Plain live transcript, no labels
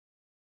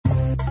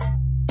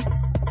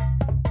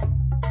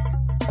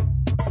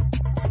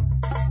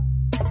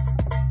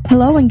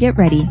Hello and get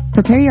ready.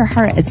 Prepare your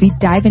heart as we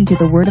dive into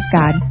the Word of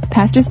God.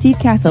 Pastor Steve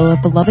Castle of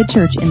Beloved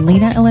Church in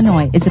Lena,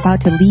 Illinois is about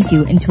to lead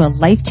you into a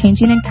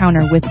life-changing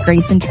encounter with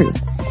grace and truth.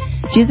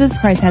 Jesus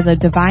Christ has a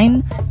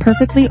divine,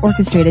 perfectly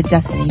orchestrated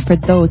destiny for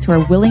those who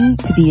are willing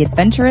to be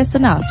adventurous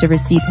enough to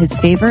receive His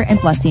favor and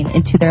blessing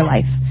into their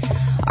life.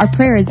 Our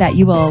prayer is that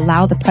you will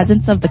allow the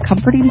presence of the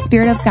comforting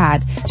Spirit of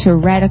God to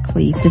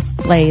radically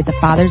display the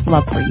Father's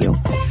love for you.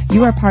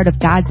 You are part of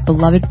God's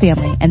beloved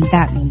family, and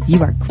that means you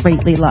are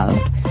greatly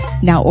loved.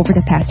 Now over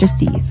to Pastor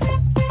Steve.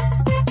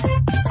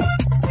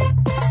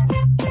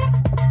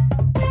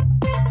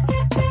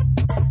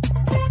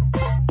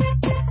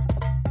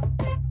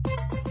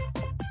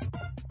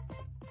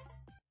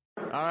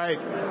 All right.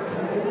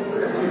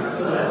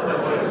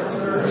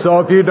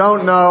 So if you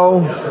don't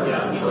know,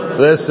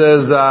 this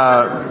is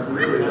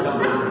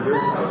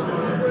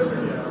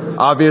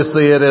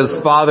obviously it is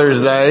Father's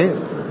Day.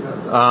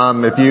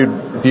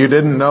 If you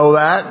didn't know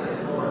that,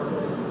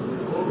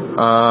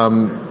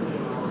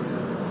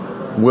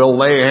 we'll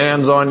lay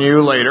hands on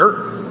you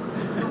later.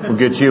 We'll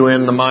get you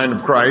in the mind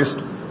of Christ.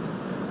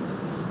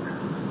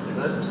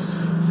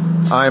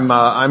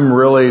 I'm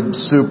really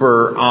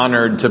super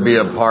honored to be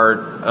a part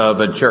of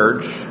a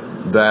church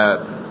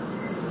that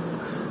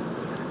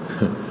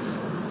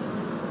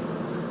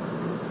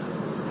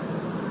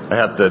I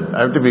have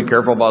to be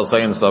careful about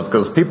saying stuff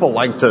because people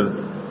like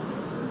to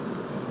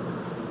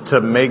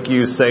make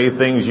you say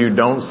things you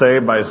don't say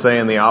by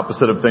saying the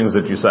opposite of things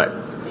that you say.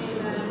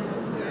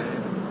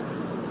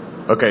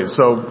 Okay,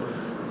 so,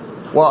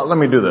 well, let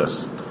me do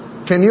this.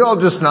 Can you all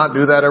just not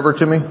do that ever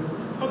to me?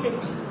 Okay.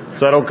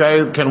 Is that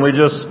okay? Can we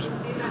just,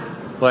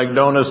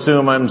 don't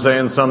assume I'm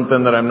saying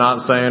something that I'm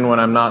not saying when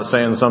I'm not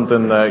saying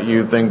something that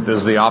you think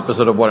is the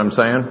opposite of what I'm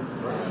saying?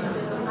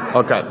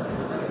 Okay.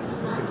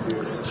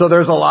 So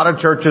there's a lot of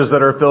churches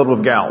that are filled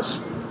with gals.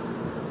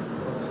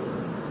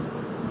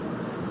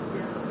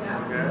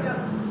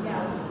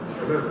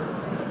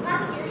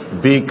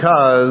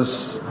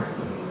 Because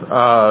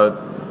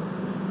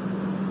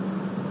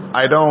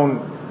I don't.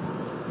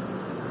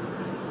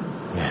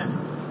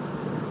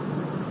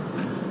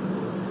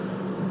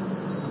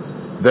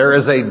 There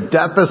is a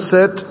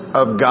deficit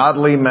of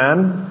godly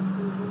men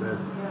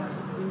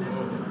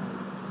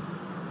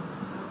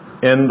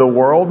in the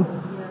world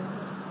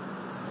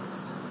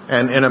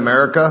and in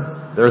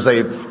America. There's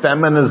a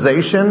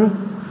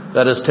feminization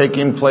that is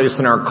taking place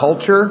in our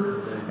culture,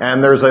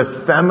 and there's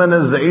a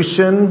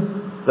feminization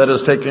that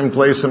is taking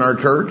place in our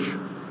church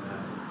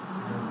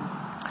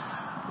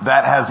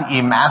that has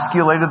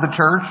emasculated the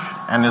church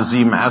and has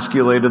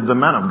emasculated the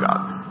men of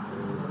God.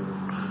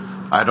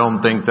 I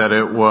don't think that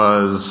it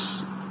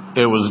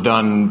was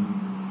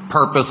done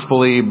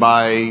purposefully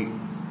by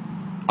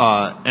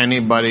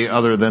anybody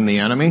other than the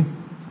enemy.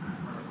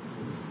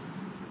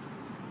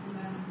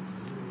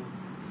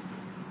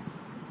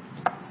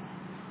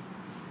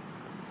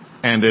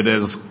 And it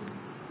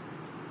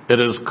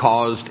has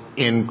caused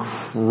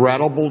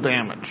incredible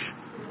damage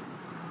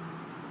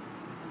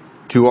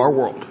to our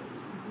world.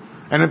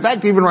 And in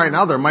fact, even right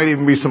now, there might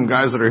even be some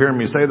guys that are hearing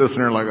me say this and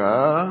they're like,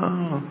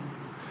 oh.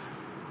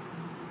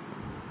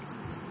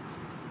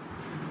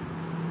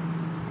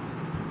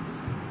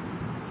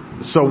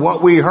 So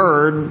what we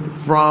heard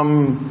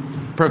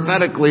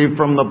prophetically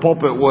from the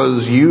pulpit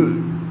was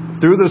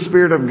through the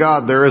Spirit of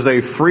God, there is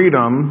a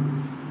freedom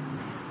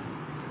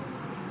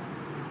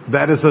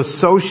that is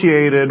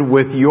associated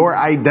with your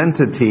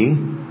identity,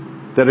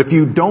 that if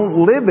you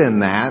don't live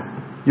in that,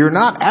 you're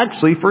not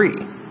actually free.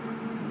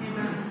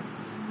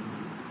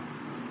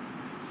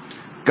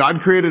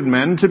 God created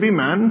men to be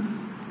men,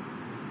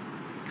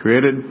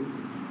 created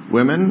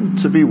women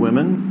to be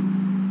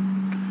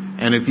women,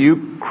 and if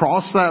you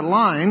cross that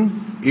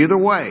line, either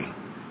way,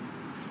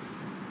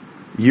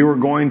 you are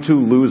going to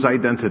lose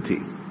identity.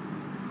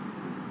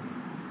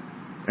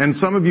 And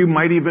some of you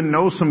might even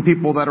know some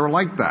people that are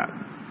like that,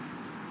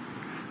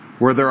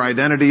 where their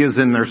identity is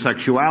in their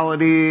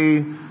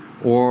sexuality,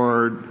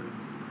 or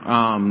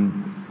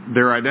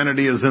their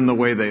identity is in the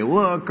way they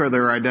look, or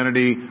their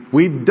identity.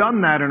 We've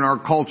done that in our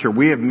culture.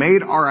 We have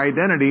made our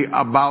identity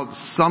about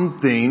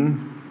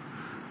something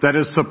that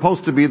is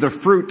supposed to be the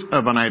fruit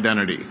of an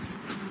identity.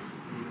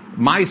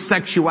 My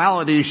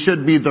sexuality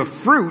should be the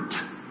fruit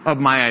of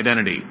my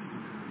identity.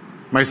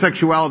 My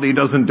sexuality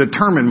doesn't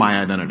determine my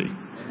identity.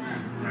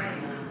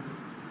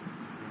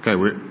 Okay,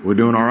 we're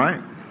doing all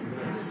right?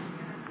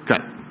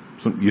 Okay.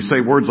 So you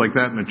say words like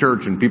that in the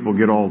church and people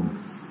get all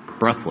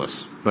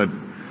breathless. But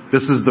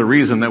this is the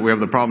reason that we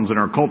have the problems in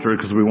our culture,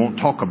 because we won't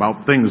talk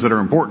about things that are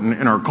important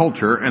in our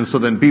culture. And so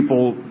then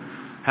people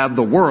have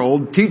the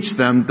world teach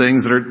them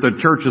things that the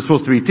church is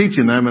supposed to be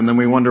teaching them, and then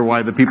we wonder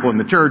why the people in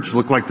the church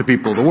look like the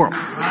people of the world.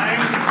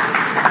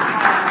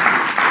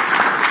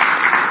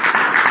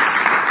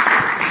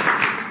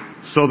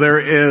 So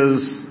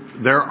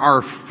there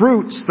are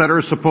fruits that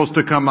are supposed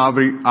to come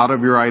out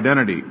of your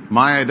identity.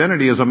 My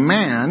identity is a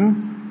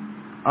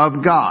man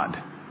of God.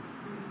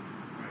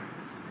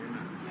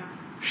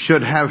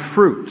 Should have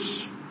fruits.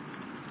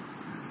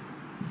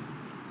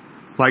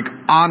 Like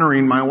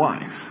honoring my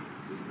wife.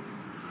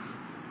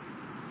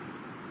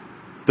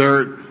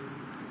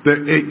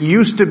 It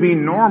used to be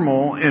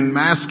normal in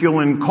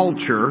masculine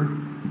culture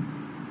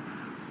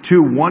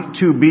to want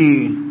to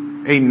be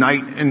a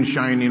knight in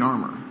shining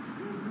armor.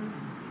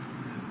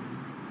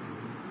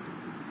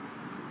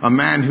 A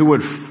man who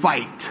would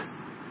fight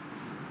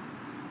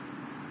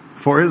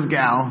for his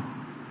gal,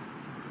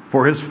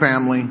 for his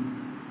family,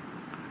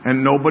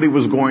 and nobody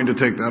was going to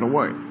take that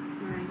away.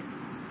 Right.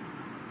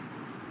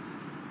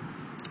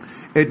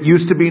 It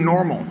used to be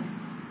normal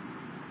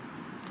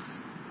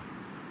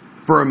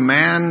for a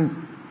man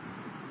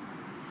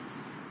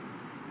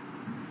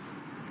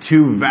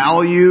to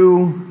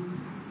value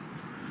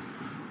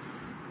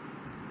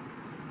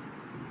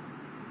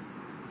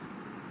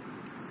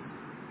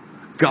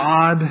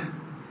God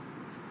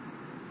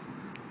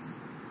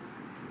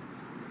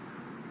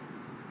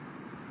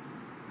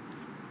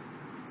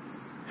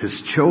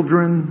his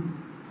children,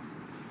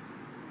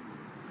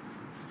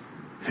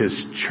 his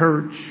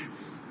church.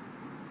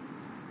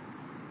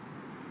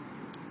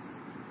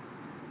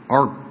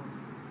 Our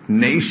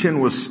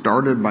nation was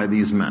started by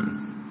these men.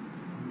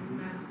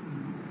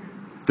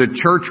 The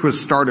church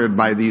was started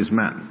by these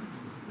men.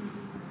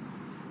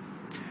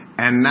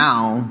 And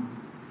now,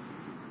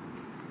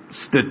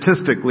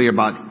 statistically,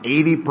 about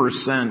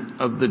 80%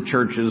 of the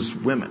church is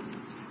women,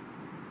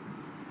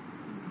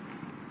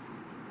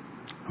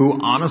 who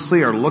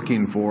honestly are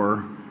looking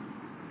for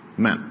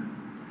men.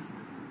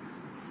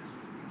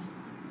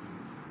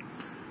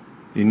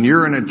 And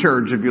you're in a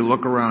church, if you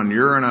look around,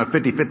 you're in a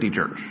 50-50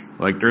 church.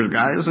 Like there's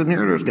guys in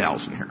here, there's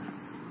gals in here.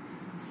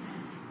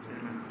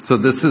 So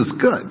this is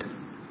good.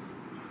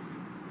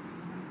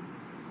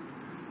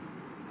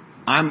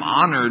 I'm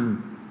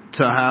honored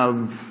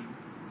to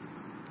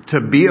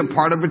be a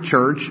part of a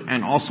church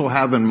and also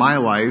have in my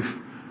life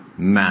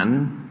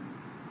men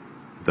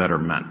that are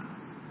men.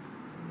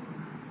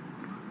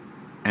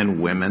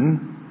 And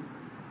women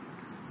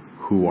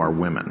who are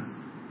women.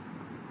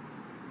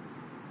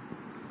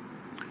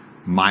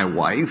 My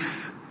wife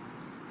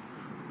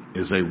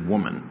is a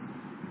woman.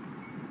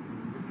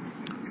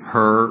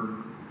 Her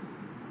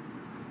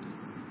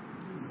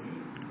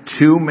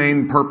two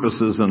main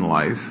purposes in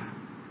life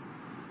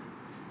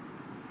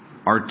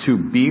are to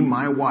be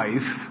my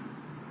wife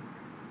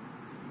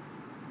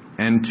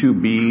and to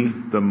be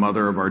the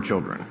mother of our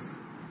children.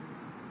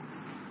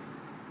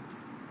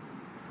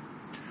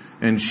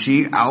 And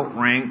she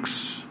outranks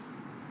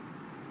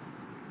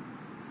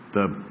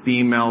the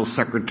female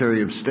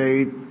Secretary of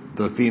State,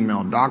 the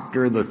female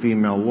doctor, the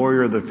female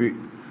lawyer,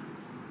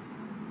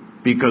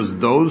 because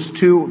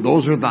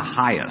those are the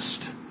highest,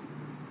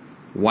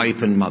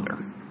 wife and mother.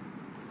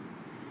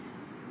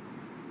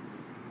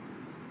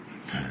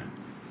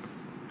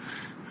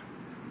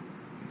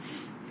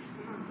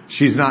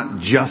 She's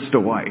not just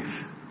a wife.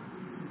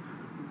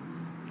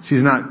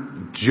 She's not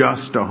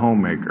just a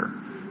homemaker.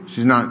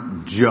 She's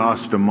not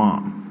just a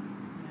mom.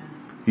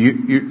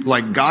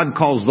 Like God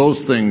calls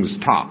those things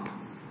top.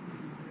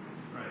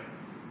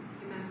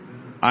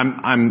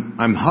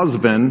 I'm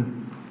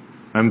husband,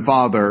 I'm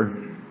father,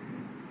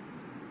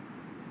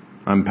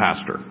 I'm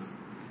pastor.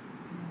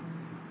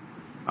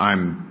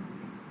 I'm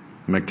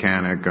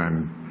mechanic,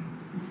 I'm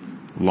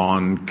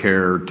lawn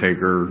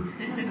caretaker.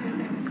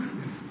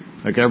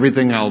 Like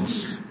everything else.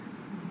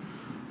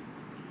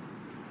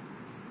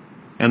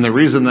 And the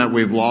reason that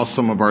we've lost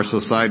some of our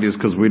society is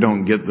because we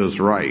don't get this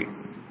right.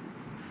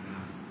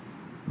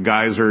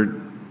 Guys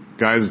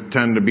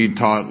tend to be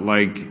taught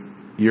like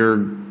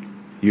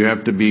you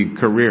have to be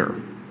career.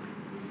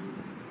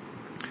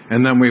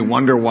 And then we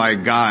wonder why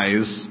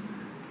guys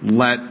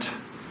let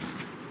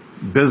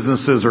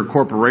businesses or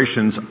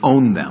corporations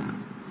own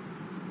them.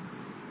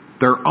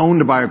 They're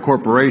owned by a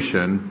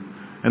corporation,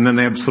 and then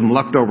they have some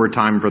leftover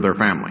time for their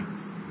family.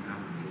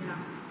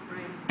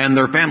 And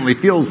their family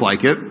feels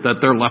like it, that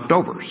they're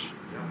leftovers.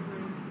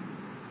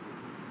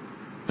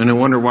 And I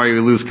wonder why you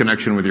lose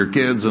connection with your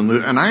kids.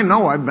 And I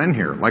know I've been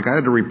here. Like I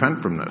had to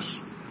repent from this.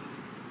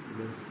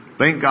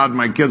 Thank God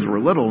my kids were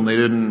little and they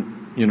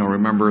didn't,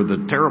 remember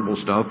the terrible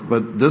stuff.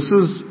 But this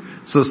is,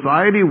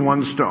 society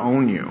wants to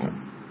own you.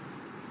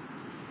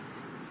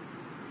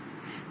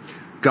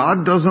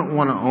 God doesn't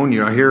want to own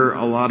you. I hear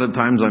a lot of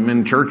times I'm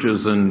in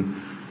churches and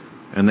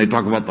they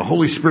talk about the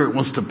Holy Spirit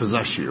wants to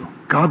possess you.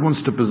 God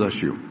wants to possess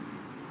you.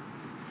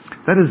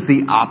 That is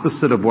the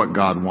opposite of what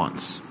God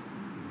wants.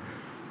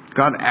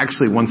 God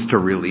actually wants to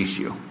release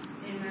you.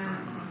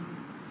 Amen.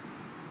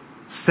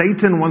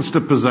 Satan wants to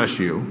possess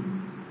you.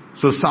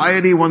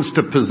 Society wants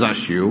to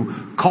possess you.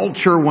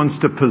 Culture wants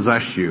to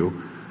possess you.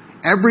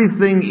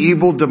 Everything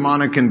evil,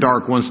 demonic, and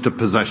dark wants to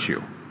possess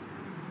you.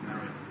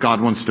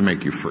 God wants to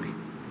make you free.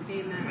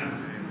 Amen.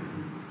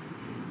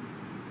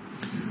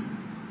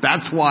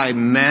 That's why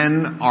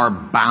men are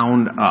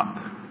bound up.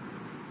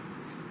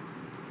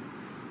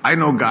 I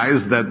know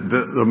guys that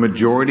the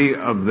majority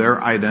of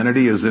their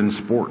identity is in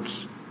sports.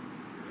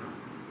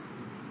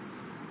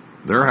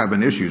 They're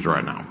having issues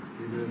right now.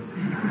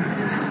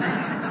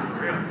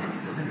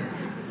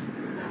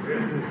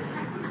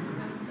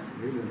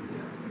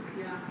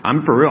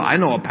 I'm for real. I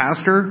know a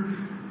pastor,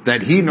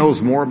 that he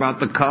knows more about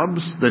the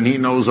Cubs than he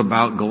knows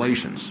about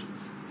Galatians.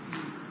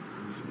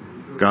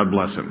 God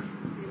bless him.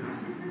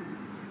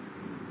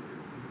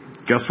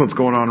 Guess what's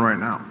going on right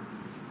now?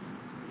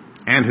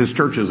 And his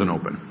church isn't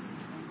open.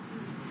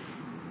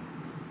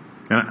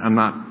 And I'm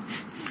not,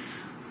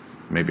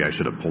 maybe I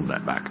should have pulled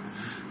that back.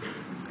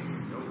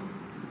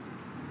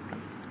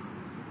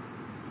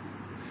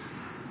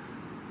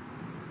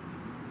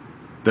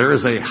 There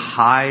is a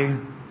high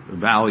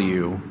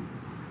value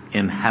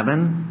in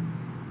heaven,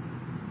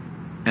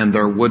 and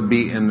there would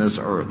be in this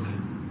earth,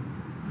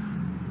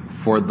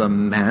 for the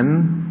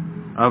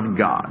men of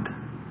God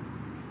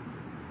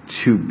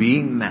to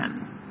be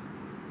men,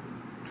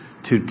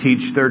 to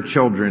teach their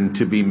children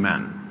to be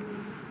men,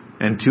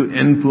 and to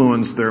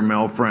influence their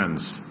male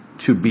friends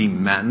to be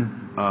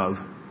men of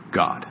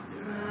God.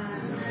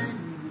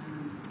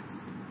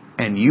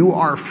 And you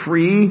are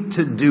free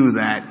to do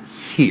that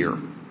here.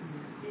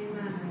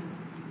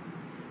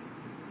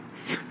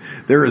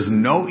 There is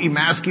no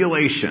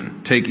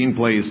emasculation taking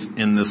place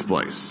in this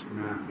place.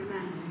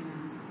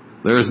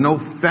 There is no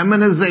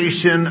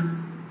feminization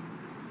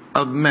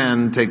of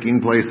men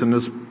taking place in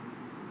this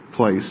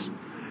place.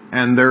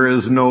 And there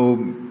is no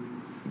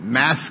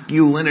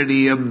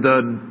masculinity of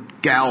the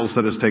gals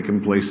that has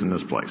taken place in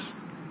this place.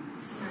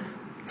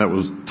 That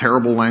was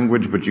terrible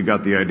language, but you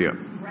got the idea.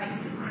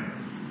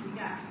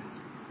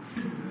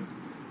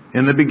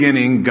 In the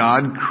beginning,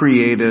 God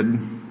created...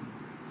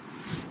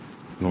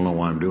 I don't know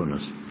why I'm doing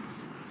this.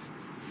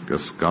 I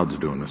guess God's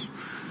doing this.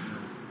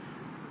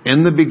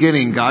 In the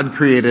beginning, God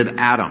created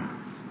Adam.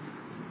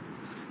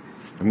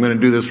 I'm going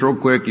to do this real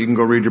quick. You can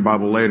go read your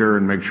Bible later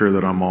and make sure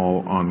that I'm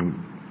all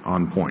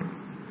on point.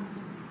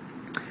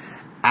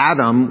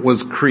 Adam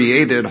was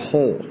created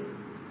whole.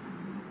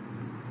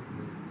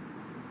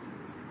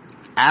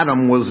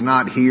 Adam was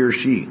not he or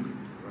she.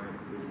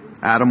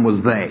 Adam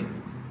was they.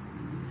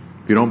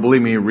 If you don't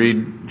believe me,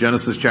 read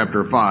Genesis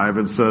chapter 5.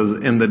 It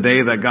says, in the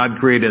day that God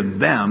created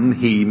them,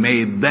 he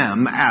made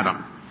them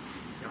Adam.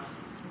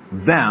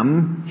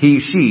 Them,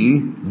 he,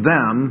 she,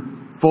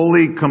 them,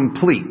 fully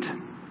complete.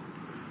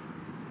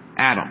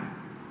 Adam.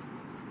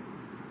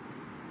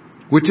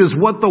 Which is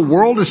what the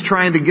world is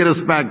trying to get us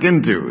back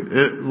into.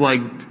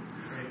 Like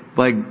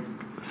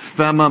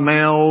fema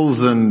males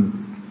and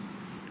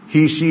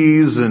he,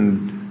 she's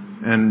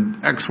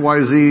and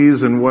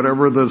XYZs and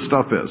whatever the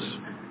stuff is.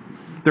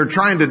 They're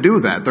trying to do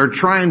that. They're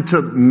trying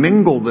to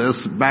mingle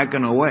this back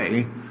in a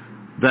way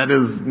that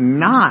is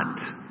not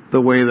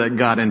the way that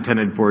God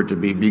intended for it to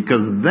be.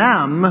 Because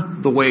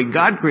them, the way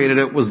God created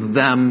it, was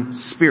them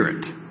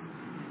spirit.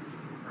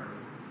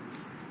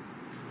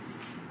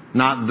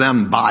 Not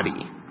them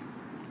body.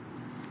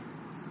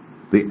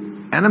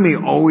 The enemy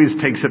always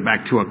takes it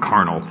back to a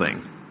carnal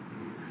thing.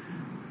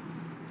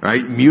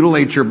 Right?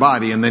 Mutilate your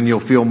body and then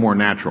you'll feel more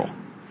natural.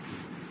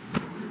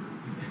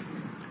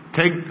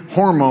 Take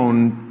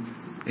hormone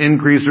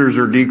increasers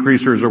or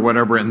decreasers or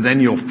whatever and then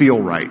you'll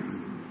feel right.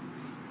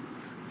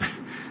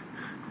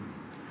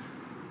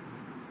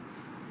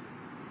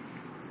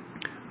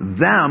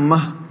 Them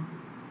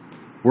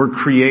were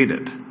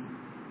created.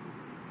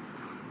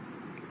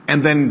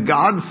 And then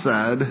God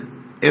said,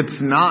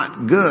 it's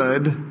not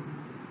good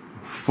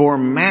for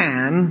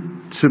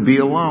man to be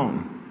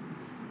alone.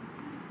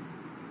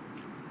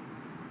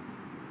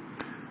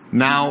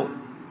 Now,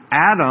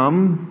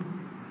 Adam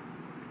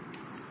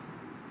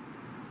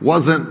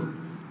wasn't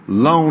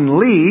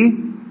lonely.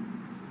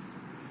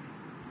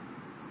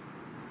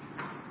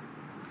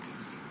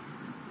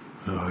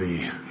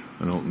 I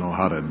don't know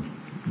how to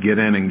get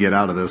in and get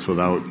out of this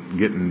without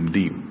getting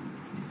deep.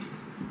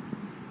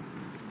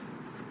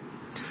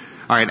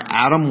 All right,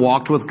 Adam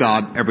walked with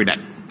God every day.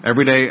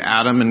 Every day,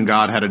 Adam and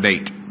God had a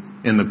date.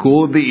 In the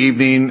cool of the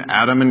evening,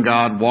 Adam and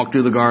God walked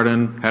through the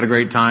garden, had a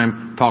great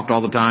time, talked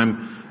all the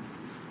time.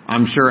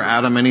 I'm sure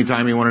Adam,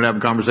 anytime he wanted to have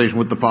a conversation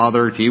with the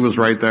Father, he was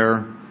right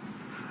there.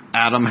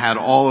 Adam had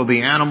all of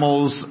the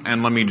animals,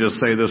 and let me just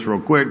say this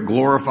real quick,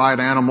 glorified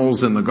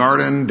animals in the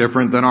garden,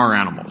 different than our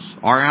animals.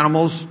 Our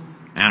animals,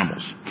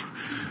 animals.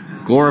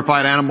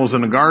 Glorified animals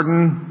in the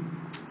garden,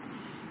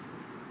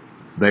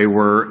 they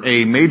were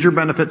a major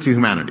benefit to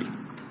humanity.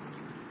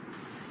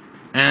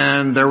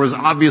 And there was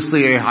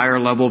obviously a higher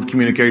level of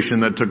communication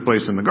that took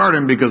place in the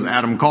garden because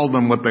Adam called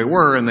them what they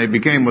were, and they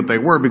became what they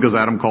were because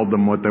Adam called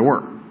them what they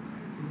were.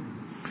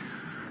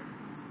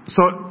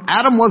 So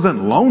Adam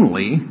wasn't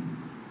lonely.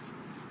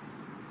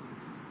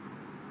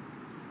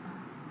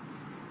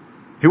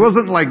 He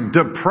wasn't like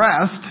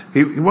depressed.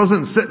 He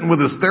wasn't sitting with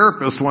his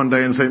therapist one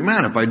day and saying,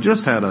 man, if I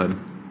just had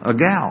a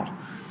gal.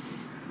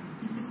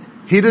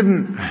 He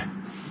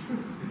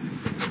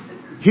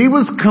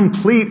was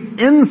complete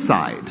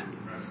inside.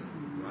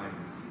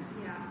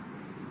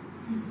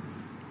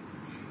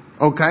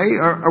 Okay?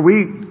 Are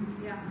we?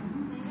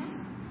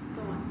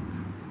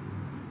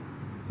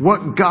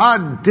 What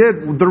God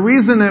did, the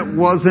reason it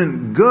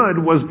wasn't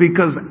good was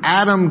because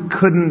Adam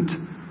couldn't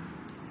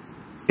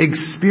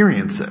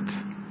experience it.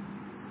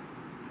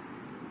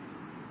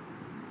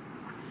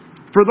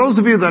 For those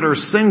of you that are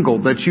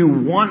single, that you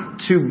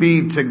want to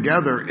be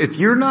together, if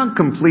you're not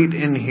complete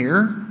in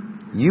here,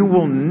 you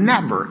will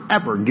never,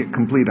 ever get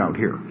complete out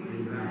here.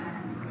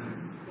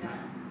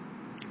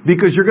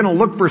 Because you're going to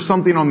look for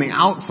something on the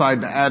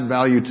outside to add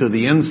value to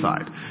the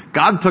inside.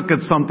 God took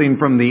it something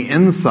from the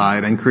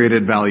inside and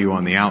created value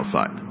on the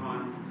outside.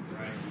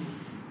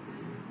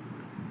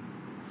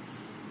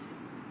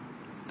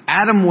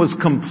 Adam was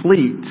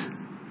complete,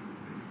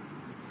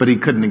 but he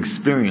couldn't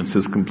experience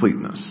his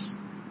completeness.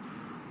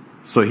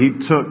 So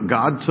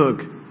God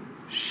took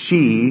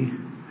she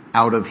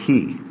out of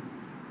he.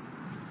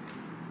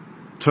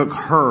 Took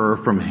her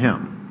from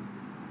him.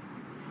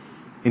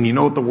 And you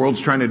know what the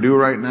world's trying to do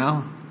right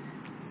now?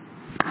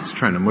 It's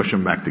trying to mush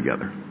them back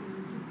together.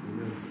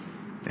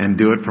 And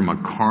do it from a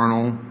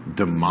carnal,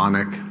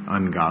 demonic,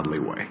 ungodly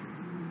way.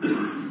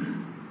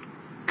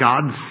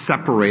 God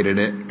separated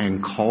it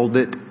and called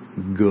it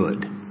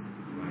good.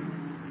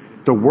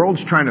 The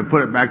world's trying to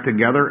put it back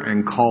together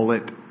and call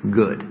it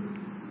good.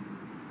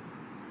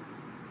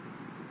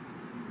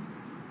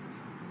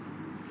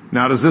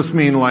 Now, does this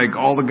mean like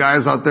all the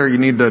guys out there, you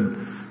need to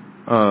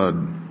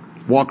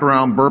walk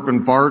around, burp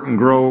and fart and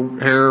grow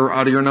hair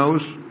out of your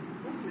nose?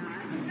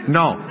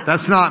 No,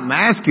 that's not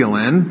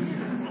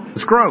masculine.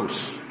 It's gross.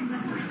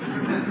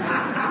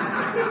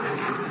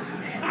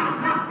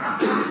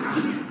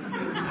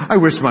 I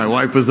wish my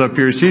wife was up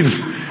here.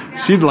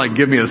 She'd like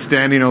give me a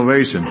standing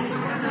ovation.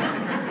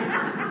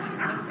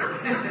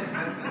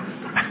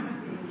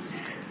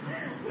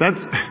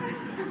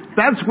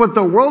 That's what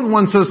the world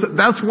wants us.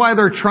 That's why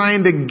they're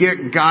trying to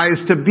get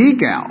guys to be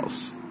gals.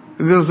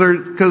 Because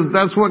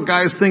that's what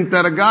guys think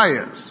that a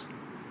guy is.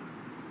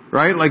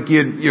 Right? Like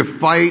you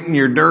fight and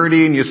you're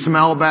dirty and you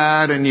smell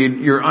bad and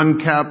you're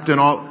unkept and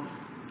all.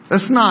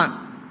 That's not.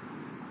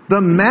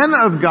 The men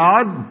of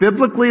God,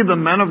 biblically the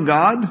men of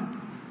God,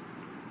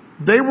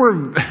 they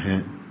weren't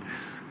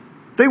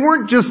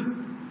just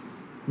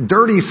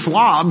dirty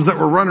slobs that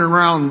were running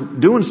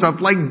around doing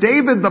stuff. Like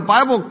David, the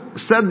Bible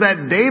said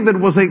that David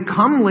was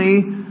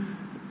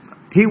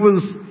he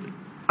was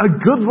a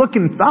good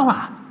looking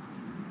fella.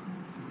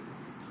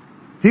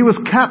 He was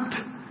kept.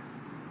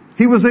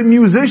 He was a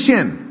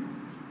musician.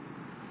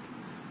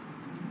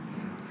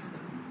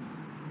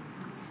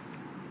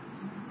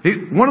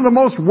 One of the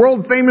most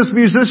world famous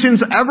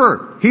musicians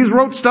ever. He's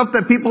wrote stuff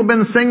that people have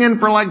been singing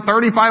for like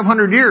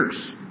 3,500 years.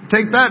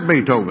 Take that,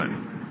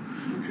 Beethoven.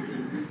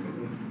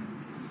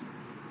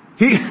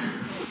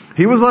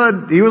 He was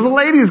a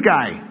ladies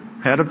guy.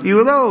 Had a few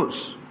of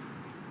those.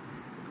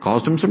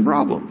 Caused him some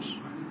problems.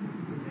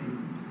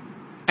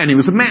 And he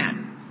was a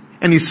man.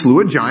 And he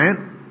slew a giant.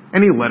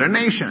 And he led a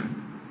nation.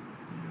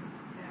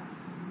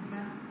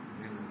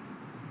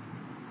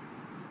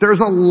 There's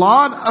a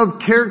lot of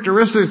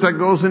characteristics that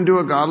goes into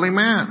a godly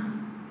man.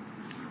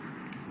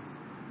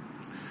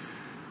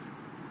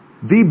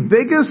 The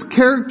biggest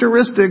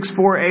characteristics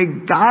for a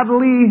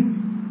godly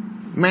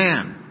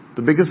man,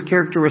 the biggest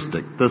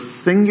characteristic, the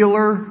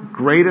singular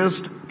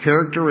greatest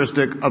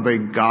characteristic of a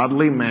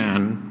godly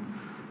man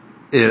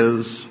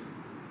is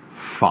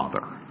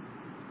father.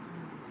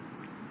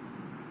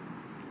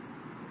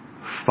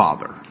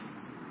 Father.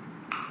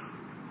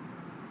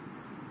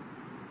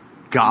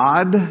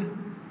 God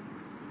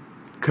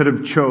could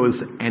have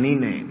chose any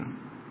name,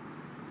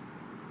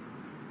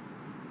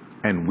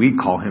 and we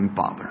call him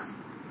Father.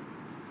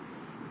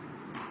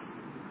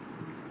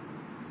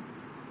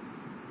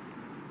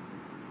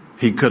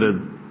 He could have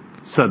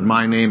said,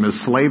 my name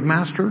is Slave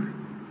Master.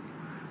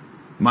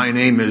 My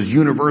name is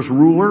Universe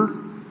Ruler.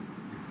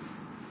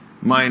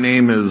 My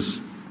name is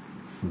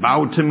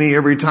Bow to Me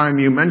every time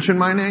you mention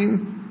my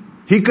name.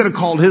 He could have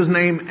called his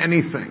name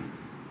anything.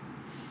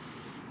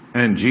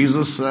 And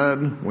Jesus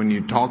said, when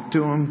you talk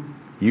to him,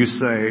 you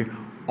say,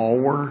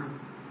 our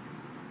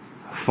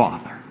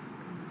Father.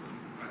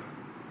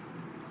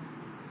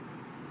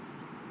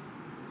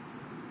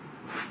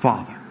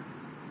 Father.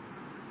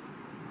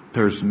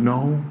 There's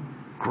no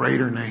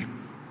greater name.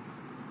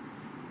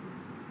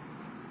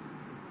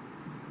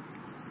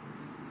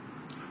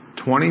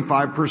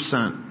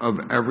 25%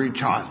 of every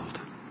child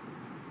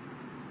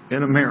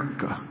in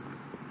America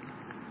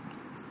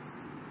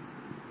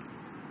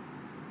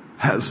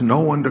has no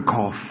one to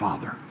call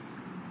father.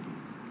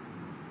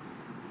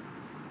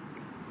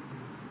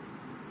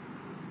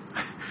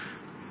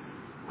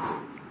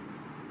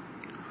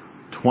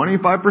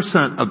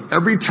 $25% of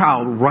every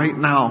child right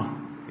now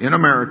in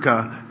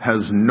America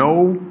has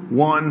no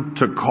one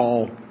to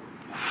call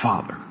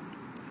father.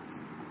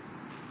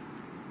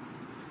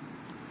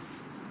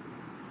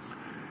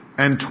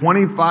 And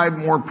 25%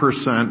 more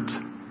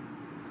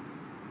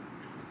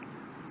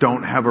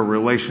don't have a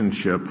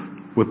relationship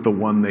with the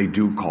one they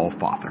do call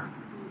father.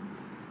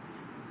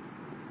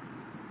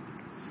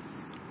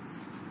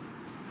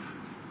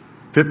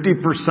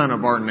 %50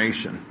 of our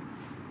nation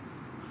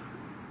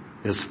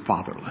is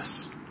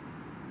fatherless.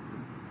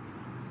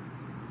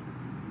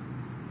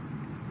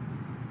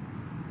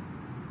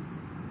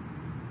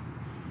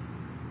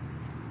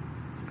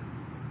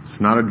 It's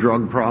not a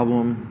drug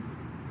problem.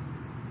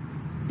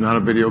 not a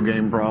video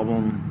game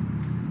problem.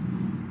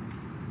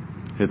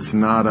 It's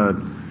not a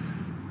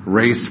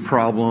race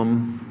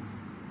problem.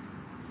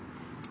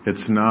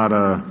 It's not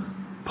a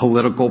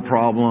political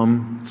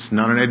problem. It's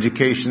not an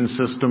education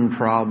system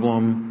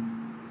problem.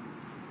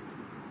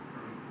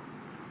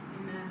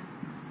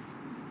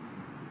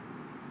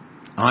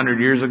 100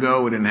 years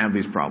ago, we didn't have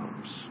these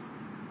problems.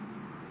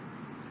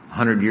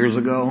 100 years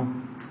ago,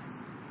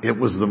 it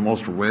was the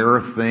most rare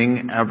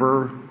thing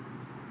ever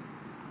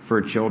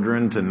for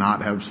children to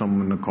not have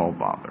someone to call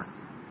father.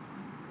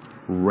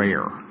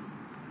 Rare.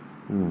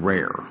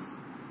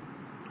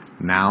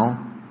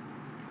 Now,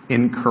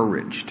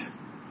 encouraged.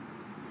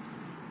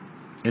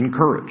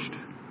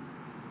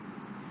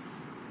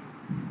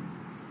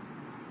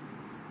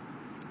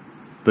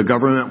 The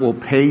government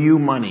will pay you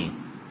money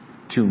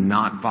to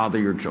not father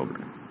your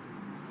children.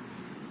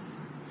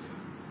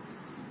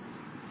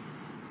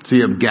 So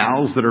you have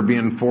gals that are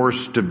being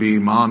forced to be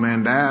mom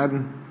and dad.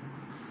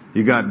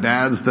 You got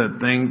dads that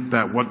think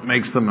that what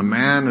makes them a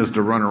man is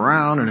to run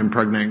around and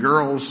impregnate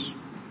girls.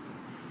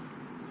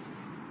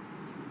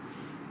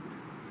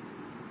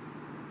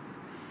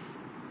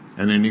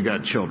 And then you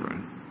got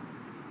children.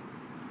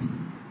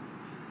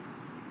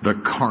 The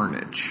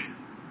carnage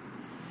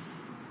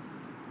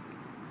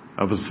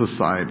of a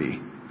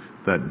society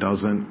that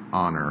doesn't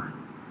honor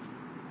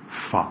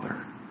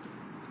father.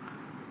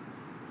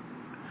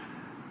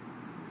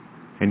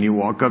 And you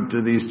walk up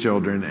to these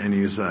children and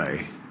you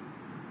say,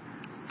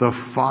 the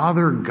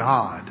Father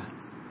God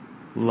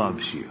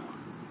loves you.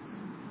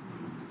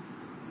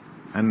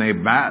 And they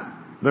bat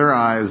their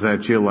eyes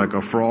at you like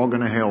a frog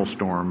in a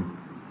hailstorm,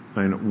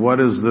 saying, what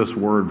is this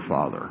word,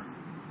 Father?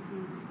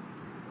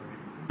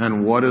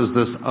 And what is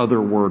this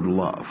other word,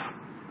 love?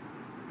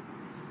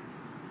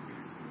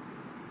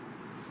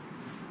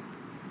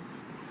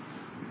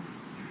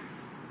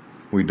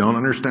 We don't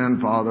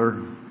understand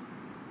Father.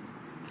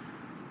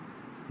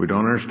 We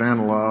don't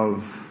understand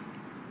love.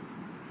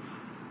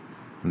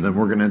 And then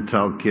we're going to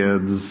tell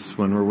kids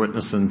when we're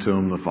witnessing to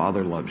them, the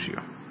Father loves you.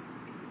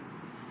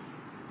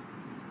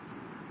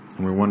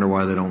 And we wonder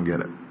why they don't get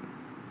it.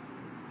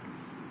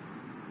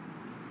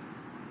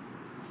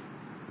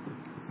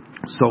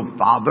 So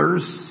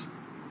fathers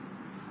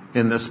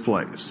in this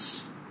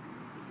place,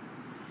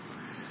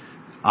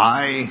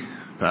 I,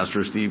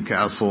 Pastor Steve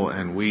Castle,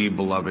 and we,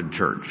 beloved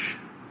church,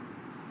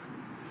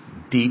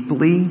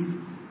 deeply,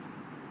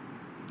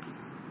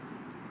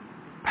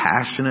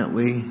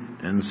 passionately,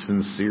 and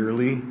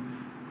sincerely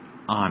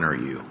honor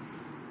you.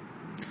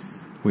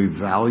 We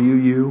value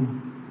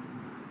you.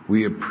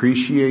 We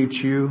appreciate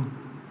you.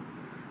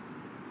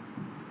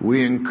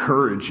 We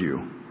encourage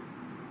you.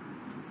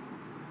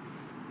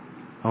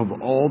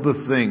 Of all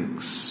the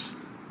things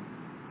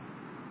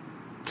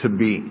to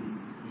be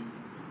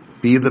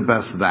the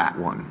best that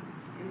one.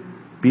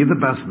 Be the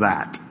best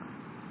that.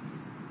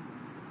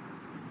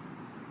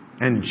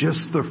 And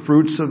just the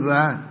fruits of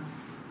that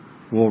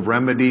will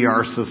remedy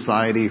our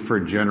society for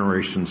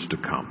generations to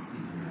come.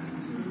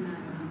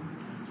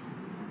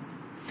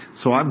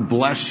 So I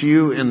bless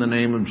you in the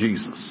name of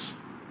Jesus.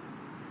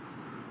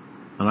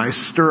 And I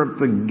stir up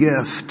the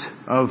gift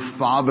of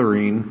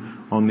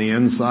fathering on the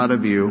inside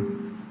of you.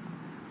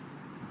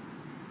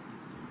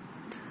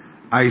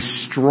 I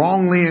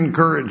strongly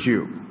encourage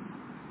you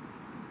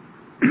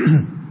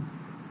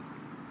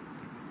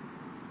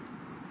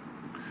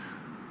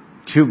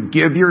to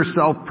give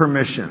yourself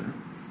permission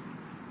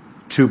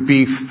to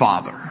be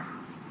father.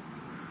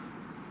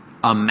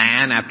 A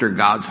man after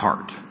God's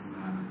heart.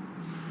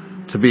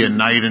 To be a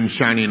knight in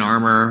shining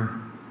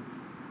armor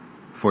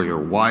for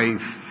your wife.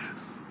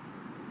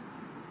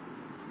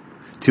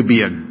 To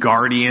be a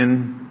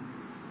guardian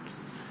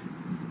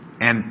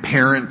and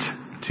parent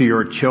to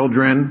your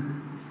children.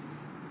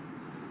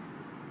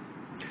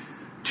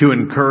 To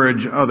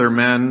encourage other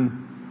men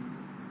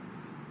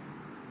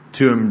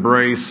to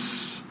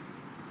embrace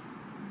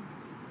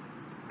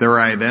their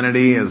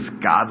identity as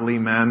godly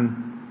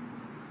men.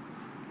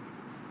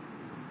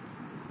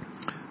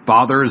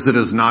 Fathers, it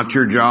is not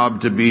your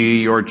job to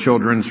be your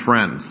children's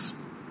friends.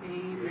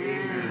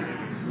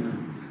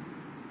 Amen.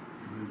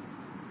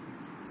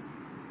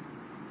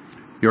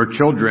 Your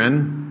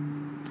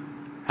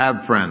children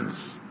have friends.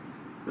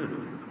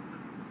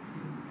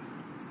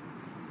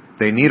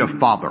 They need a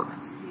father.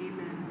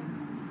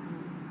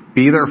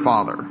 Be their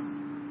father.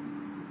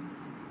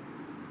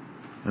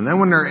 And then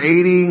when they're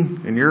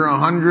 80 and you're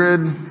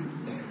 100,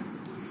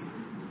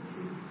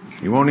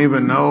 you won't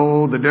even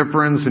know the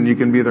difference and you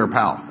can be their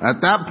pal.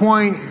 At that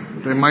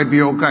point, they might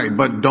be okay.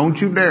 But don't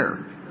you dare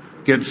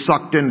get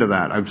sucked into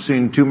that. I've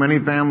seen too many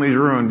families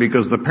ruined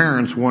because the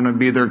parents want to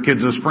be their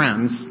kids'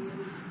 friends.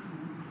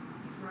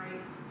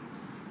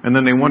 And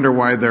then they wonder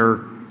why their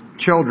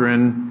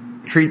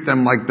children treat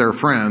them like their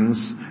friends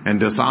and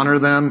dishonor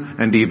them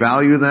and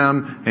devalue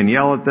them and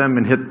yell at them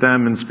and hit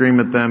them and scream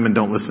at them and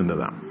don't listen to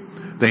them.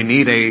 They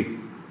need a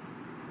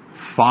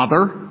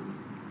father,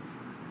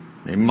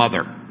 a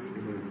mother.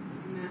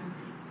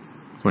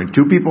 There's only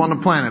two people on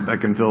the planet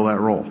that can fill that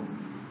role.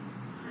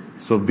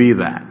 So be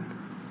that.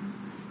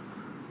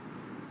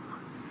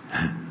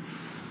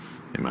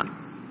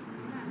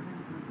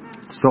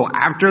 So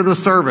after the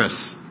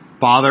service,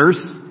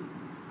 fathers,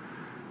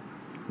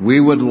 we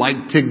would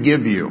like to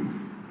give you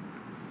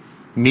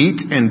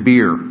meat and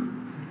beer.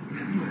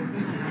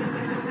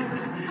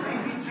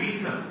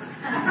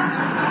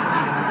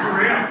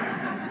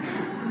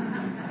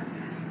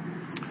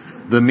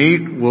 The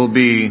meat will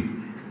be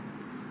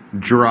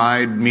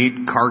dried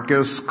meat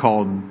carcass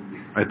called,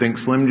 I think,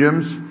 Slim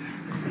Jims.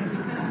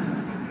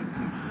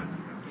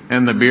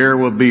 And the beer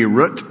will be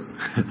root.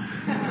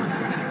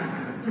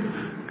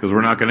 Because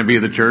we're not going to be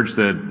the church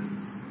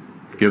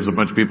that gives a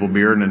bunch of people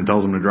beer and then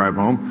tells them to drive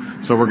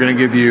home. So we're going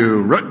to give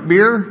you root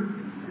beer.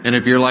 And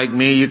if you're like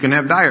me, you can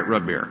have diet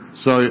root beer.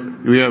 So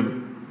we have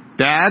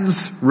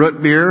Dad's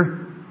root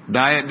beer,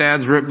 Diet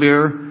Dad's root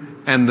beer,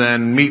 and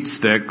then meat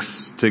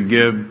sticks to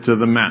give to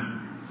the men.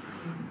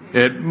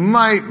 It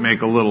might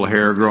make a little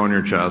hair grow on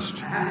your chest.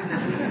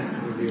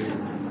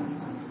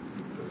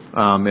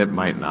 It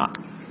might not.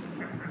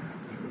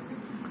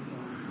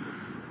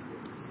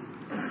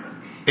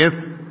 If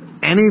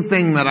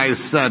anything that I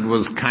said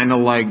was kind of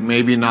like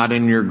maybe not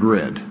in your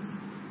grid,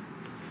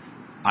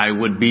 I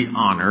would be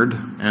honored,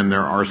 and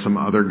there are some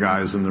other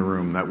guys in the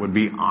room that would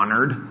be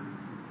honored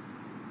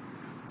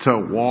to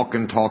walk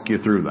and talk you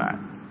through that.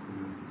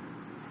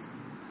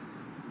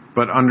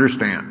 But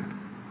understand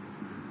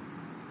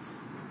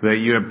that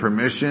you have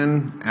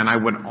permission, and I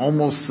would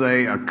almost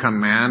say a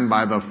command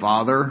by the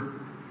Father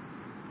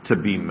to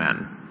be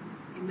men.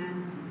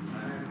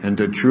 Amen. And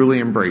to truly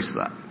embrace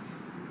that.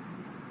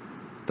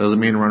 Doesn't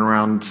mean run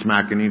around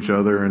smacking each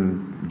other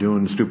and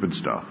doing stupid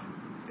stuff.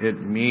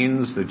 It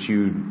means that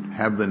you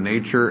have the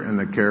nature and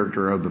the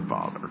character of the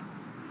Father.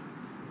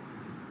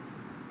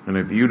 And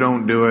if you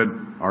don't do it,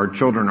 our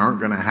children aren't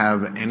going to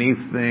have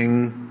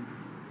anything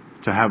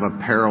to have a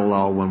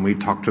parallel when we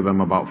talk to them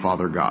about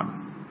Father God.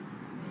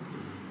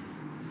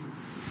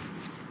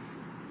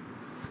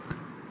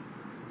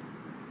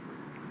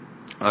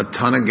 A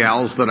ton of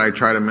gals that I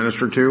try to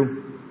minister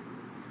to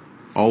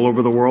all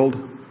over the world.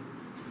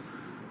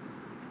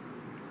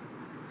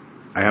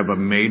 I have a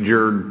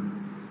major,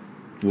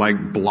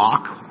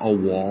 block, a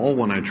wall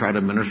when I try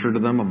to minister to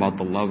them about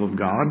the love of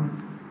God.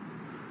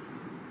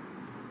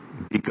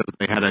 Because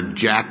they had a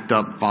jacked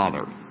up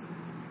father.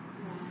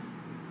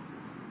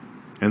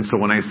 And so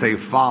when I say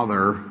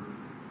father,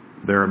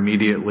 they're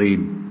immediately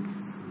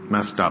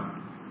messed up.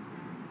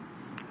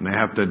 And they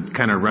have to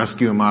kind of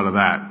rescue them out of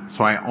that.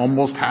 So I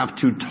almost have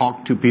to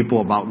talk to people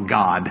about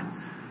God.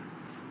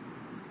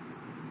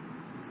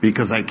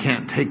 Because I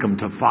can't take them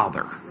to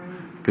Father.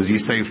 Because you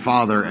say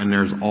Father and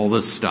there's all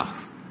this stuff.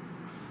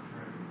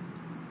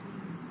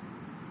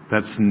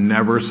 That's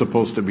never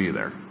supposed to be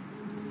there.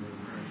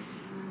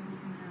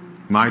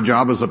 My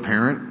job as a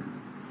parent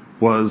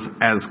was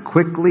as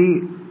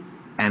quickly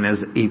and as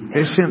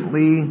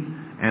efficiently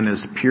and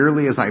as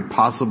purely as I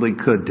possibly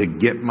could to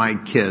get my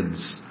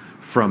kids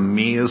from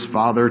me as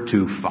father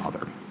to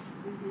Father.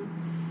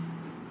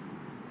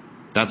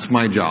 That's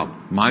my job.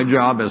 My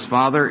job as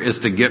father is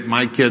to get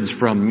my kids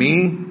from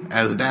me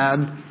as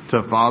dad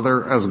to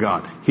Father as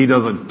God. He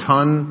does a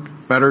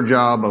ton better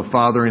job of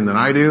fathering than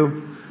I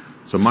do.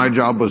 So my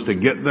job was to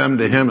get them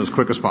to Him as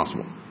quick as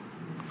possible.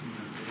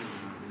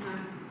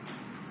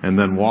 And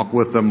then walk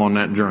with them on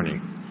that journey.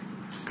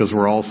 Because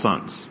we're all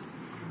sons.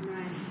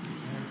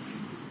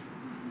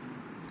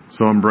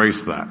 So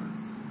embrace that.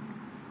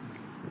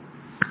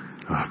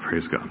 Oh,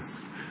 praise God.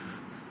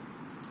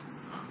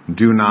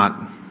 Do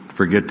not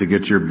forget to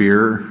get your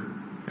beer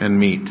and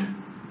meat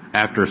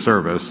after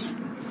service,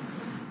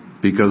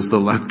 because the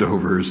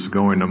leftovers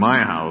going to my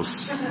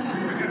house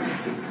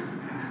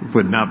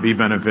would not be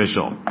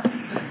beneficial.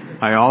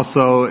 I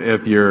also,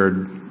 if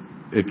you're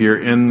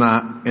in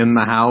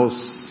the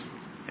house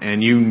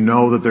and you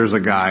know that there's a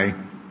guy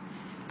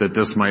that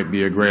this might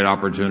be a great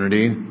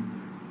opportunity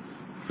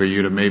for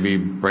you to maybe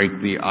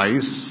break the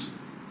ice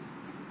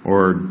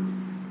or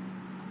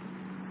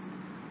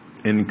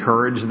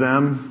encourage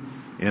them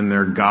in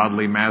their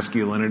godly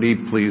masculinity,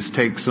 please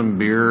take some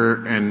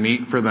beer and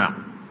meat for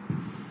them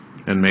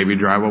and maybe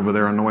drive over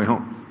there on the way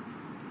home.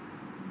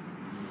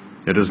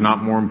 It is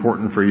not more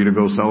important for you to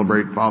go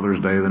celebrate Father's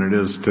Day than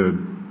it is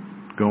to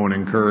go and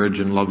encourage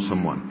and love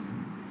someone.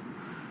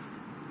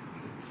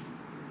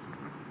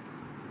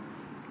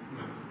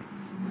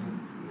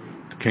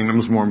 The kingdom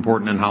is more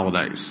important than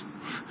holidays.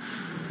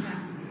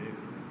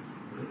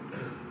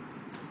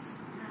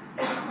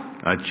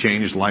 A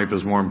changed life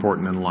is more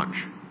important than lunch.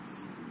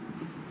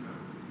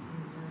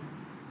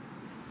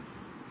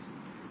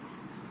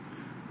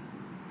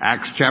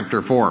 Acts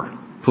chapter 4,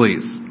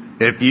 please.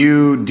 If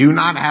you do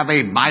not have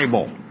a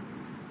Bible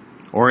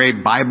or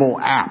a Bible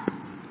app,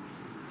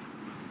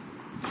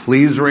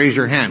 please raise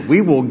your hand.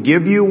 We will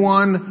give you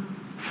one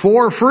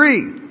for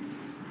free.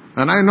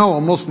 And I know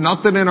almost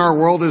nothing in our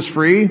world is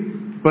free,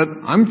 but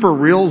I'm for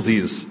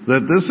realsies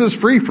that this is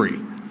free.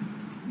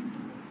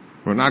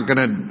 We're not going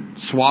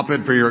to swap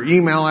it for your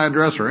email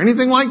address or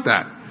anything like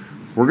that.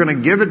 We're going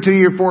to give it to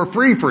you for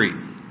free.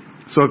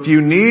 So if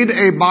you need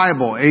a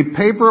Bible, a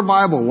paper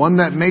Bible, one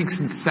that makes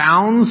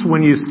sounds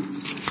when you...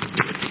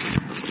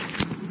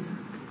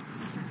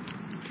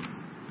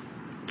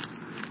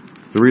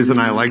 The reason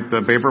I like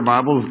the paper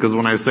Bible is because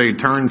when I say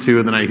turn to,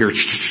 and then I hear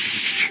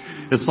shh,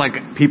 it's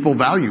like people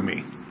value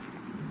me.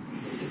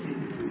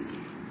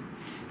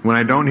 When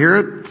I don't hear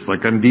it, it's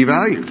like I'm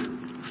devalued.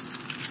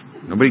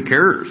 Nobody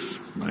cares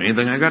about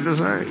anything I got to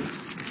say.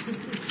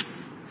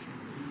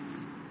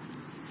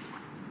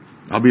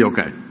 I'll be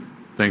okay.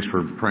 Thanks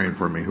for praying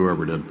for me,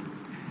 whoever did.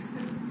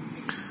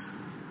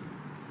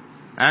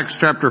 Acts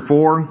chapter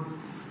 4.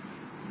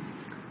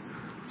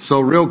 So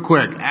real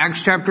quick,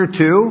 Acts chapter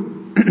 2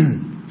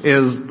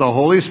 is the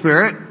Holy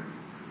Spirit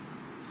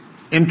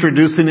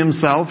introducing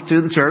himself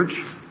to the church.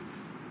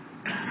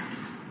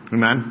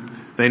 Amen.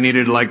 They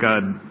needed like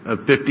a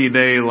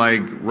 50-day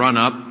run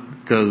up,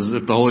 because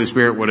if the Holy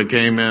Spirit would have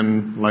came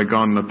in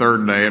on the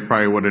third day, it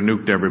probably would have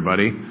nuked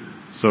everybody.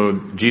 So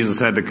Jesus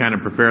had to kind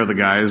of prepare the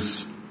guys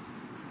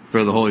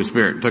for the Holy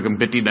Spirit. It took them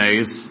 50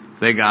 days.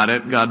 They got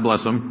it. God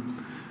bless them.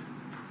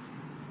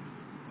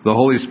 The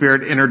Holy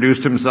Spirit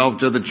introduced himself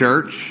to the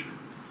church,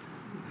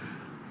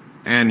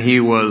 and he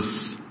was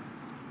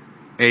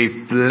a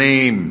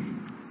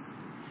flame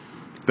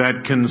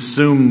that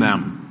consumed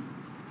them,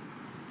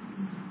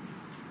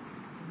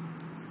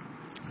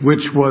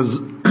 which was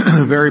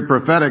very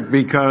prophetic,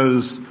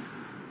 because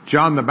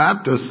John the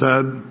Baptist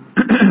said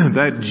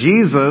that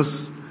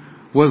Jesus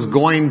was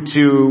going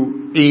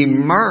to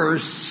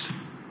immerse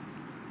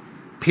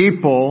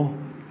people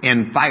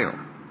in fire.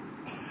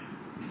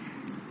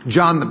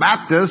 John the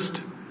Baptist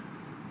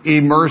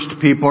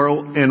immersed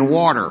people in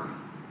water.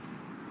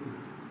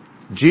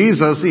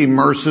 Jesus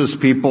immerses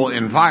people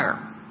in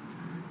fire.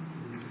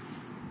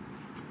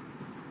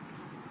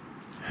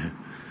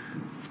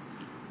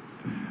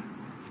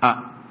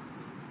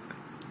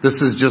 This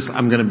is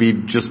I'm going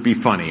to be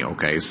funny,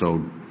 okay?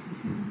 So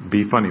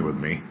be funny with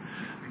me.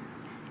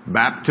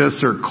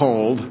 Baptists are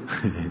cold.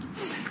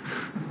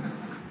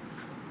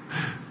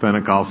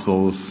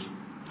 Pentecostals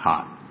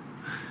hot.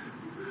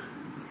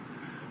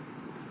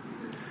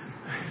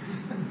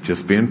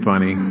 Just being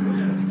funny.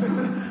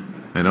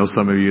 I know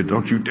some of you,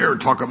 don't you dare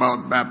talk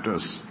about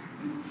Baptists.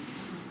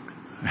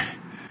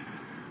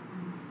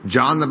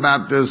 John the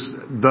Baptist,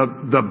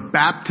 the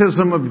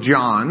baptism of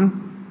John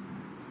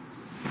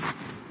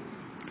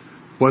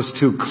was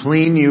to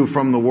clean you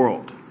from the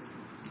world.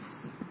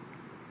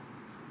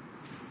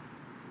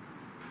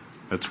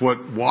 That's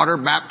what water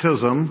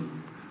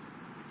baptism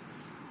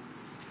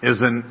is,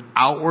 an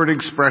outward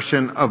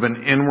expression of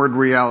an inward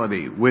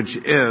reality, which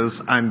is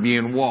I'm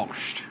being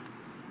washed.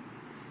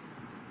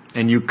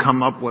 And you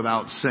come up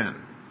without sin.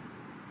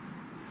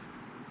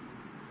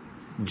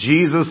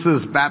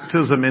 Jesus'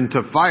 baptism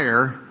into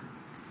fire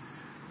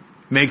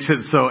makes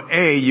it so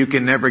A, you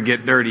can never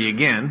get dirty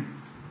again.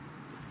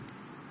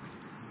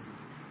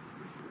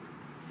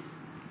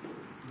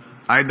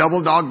 I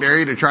double dog dare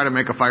you to try to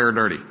make a fire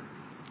dirty.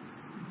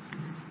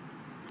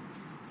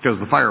 Because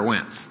the fire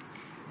wins.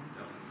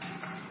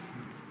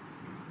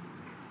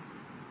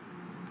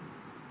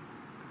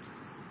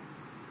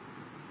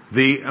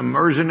 The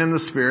immersion in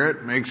the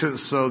Spirit makes it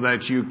so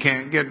that you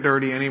can't get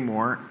dirty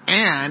anymore.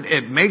 And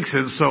it makes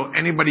it so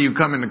anybody you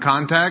come into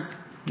contact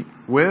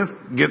with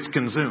gets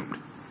consumed.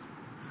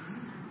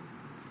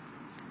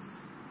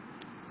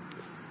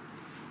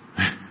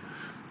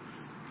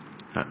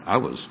 I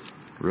was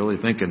really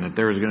thinking that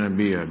there was going to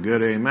be a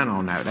good amen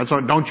on that. That's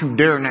why don't you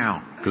dare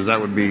now, because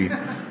that would be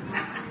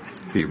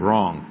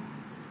wrong.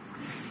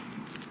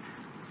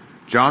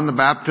 John the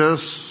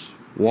Baptist,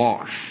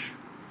 wash.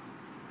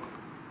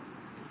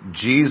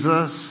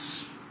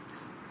 Jesus,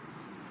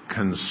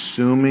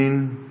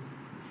 consuming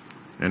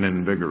and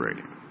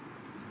invigorating.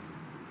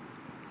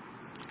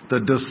 The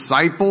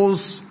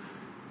disciples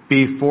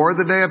before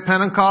the day of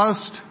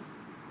Pentecost,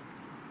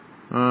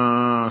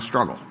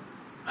 struggle.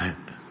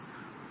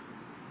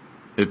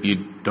 If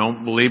you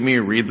don't believe me,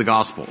 read the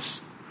Gospels.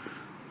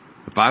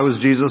 If I was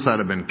Jesus, I'd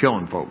have been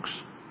killing folks.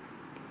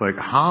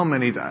 How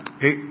many?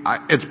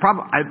 It's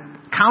probably, I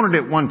counted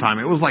it one time.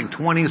 It was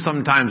 20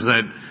 sometimes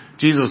that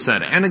Jesus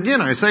said, and again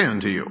I say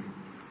unto you.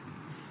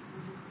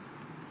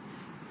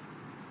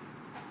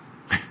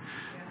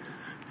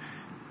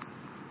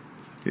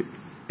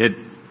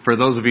 For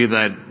those of you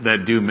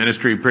that do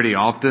ministry pretty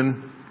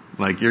often,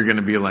 you're going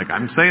to be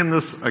I'm saying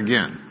this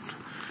again.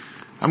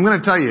 I'm going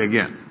to tell you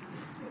again.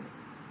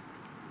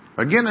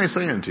 Again I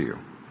say unto you.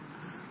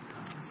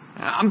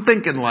 I'm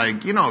thinking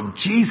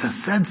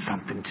Jesus said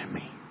something to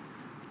me.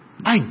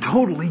 I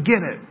totally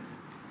get it.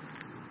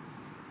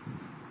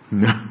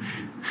 No.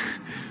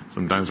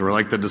 Sometimes we're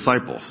like the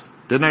disciples.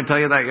 Didn't I tell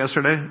you that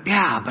yesterday?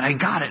 Yeah, but I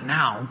got it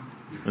now.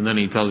 And then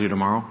he tells you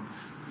tomorrow.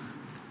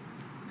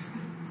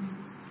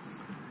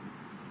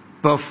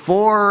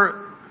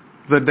 Before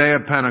the day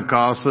of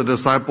Pentecost, the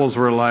disciples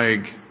were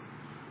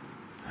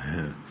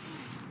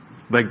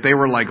they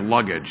were like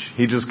luggage.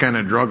 He just kind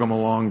of drug them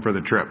along for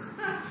the trip.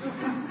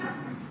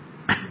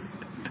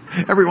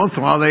 Every once in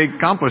a while they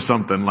accomplish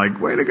something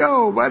way to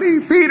go, buddy.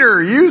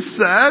 Peter, you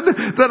said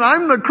that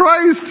I'm the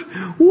Christ.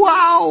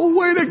 Wow,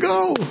 way to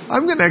go.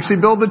 I'm going to actually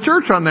build the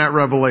church on that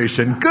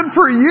revelation. Good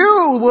for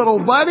you,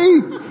 little buddy.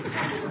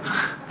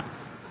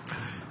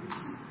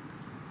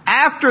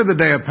 After the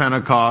day of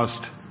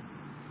Pentecost,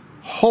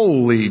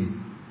 holy,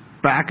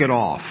 back it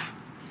off.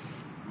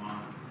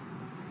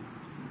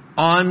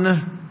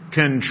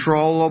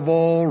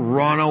 Uncontrollable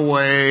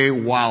runaway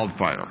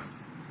wildfire.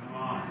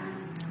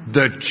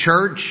 The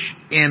church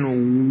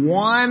in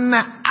 1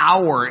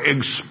 hour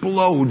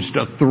explodes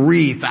to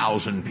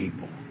 3,000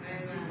 people.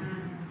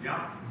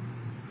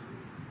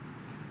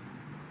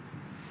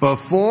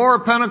 Before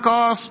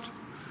Pentecost,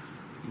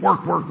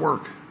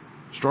 work.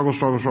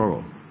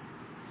 Struggle.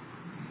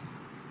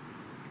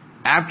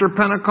 After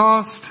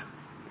Pentecost,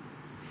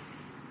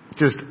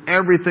 just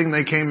everything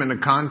they came into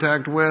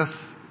contact with,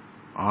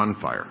 on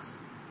fire.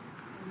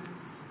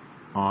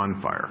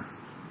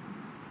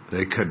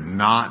 They could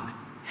not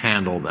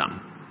handle them.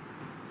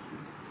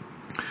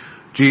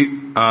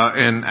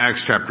 In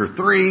Acts chapter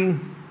 3,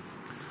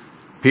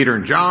 Peter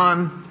and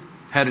John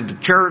headed to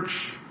church,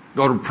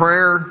 go to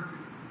prayer.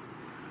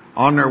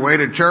 On their way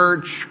to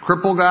church,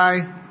 cripple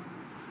guy,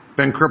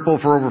 been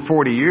crippled for over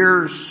 40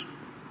 years,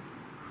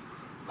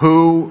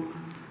 who,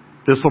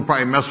 this will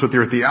probably mess with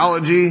your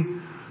theology,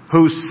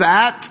 who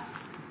sat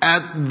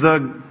at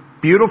the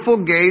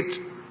beautiful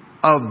gate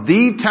of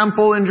the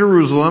temple in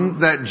Jerusalem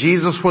that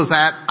Jesus was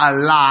at a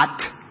lot.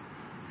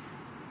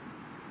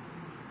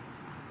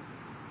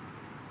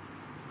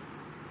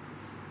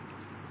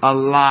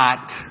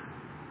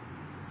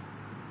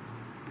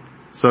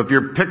 So if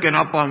you're picking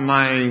up on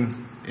my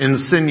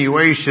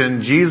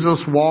insinuation,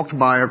 Jesus walked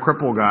by a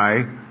cripple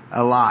guy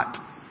a lot.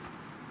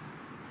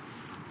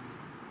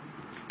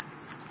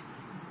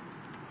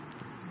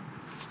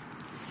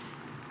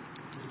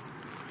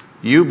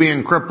 You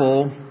being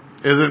crippled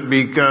isn't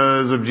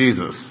because of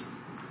Jesus.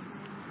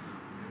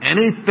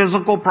 Any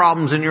physical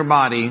problems in your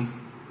body,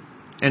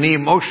 any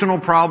emotional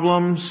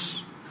problems,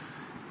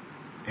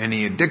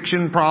 any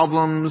addiction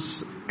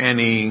problems,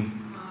 any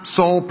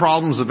soul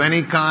problems of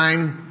any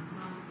kind,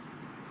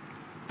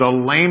 the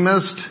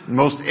lamest,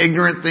 most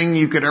ignorant thing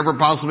you could ever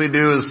possibly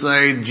do is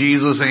say,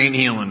 Jesus ain't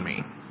healing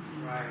me.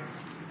 Right.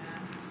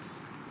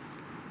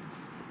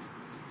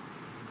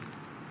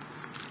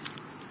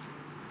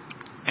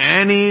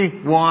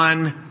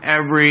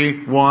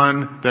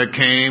 Everyone that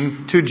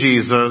came to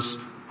Jesus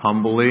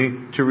humbly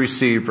to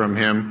receive from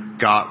Him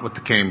got what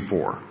they came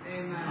for.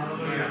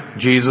 Amen.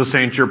 Jesus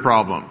ain't your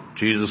problem.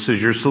 Jesus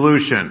is your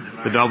solution.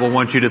 The devil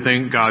wants you to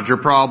think God's your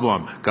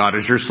problem. God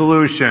is your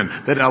solution.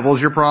 The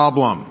devil's your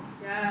problem.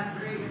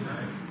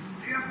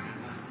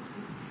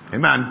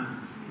 Amen.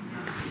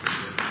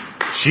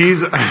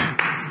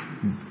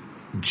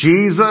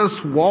 Jesus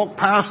walked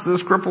past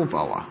this crippled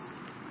fella.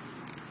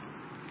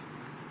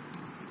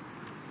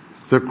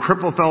 The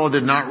crippled fella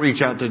did not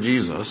reach out to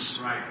Jesus.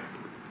 Right.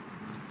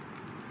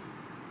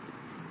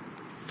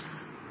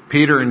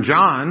 Peter and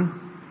John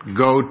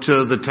go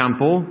to the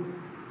temple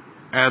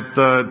at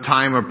the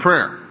time of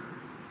prayer.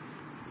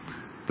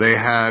 They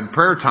had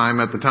prayer time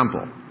at the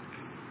temple.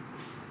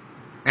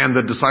 And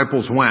the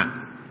disciples went.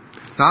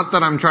 Not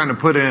that I'm trying to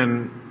put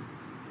in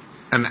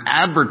an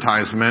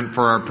advertisement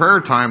for our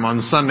prayer time on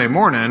Sunday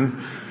morning,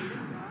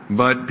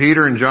 but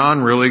Peter and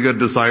John, really good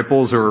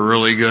disciples who are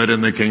really good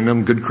in the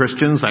kingdom, good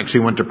Christians,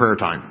 actually went to prayer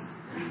time.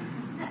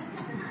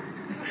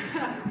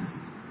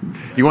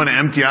 You want to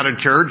empty out a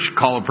church?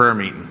 Call a prayer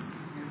meeting.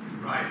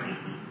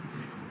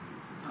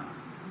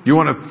 You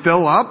want to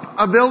fill up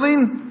a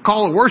building?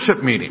 Call a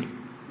worship meeting.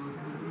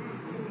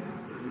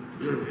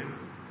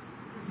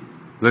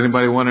 Does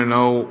anybody want to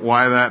know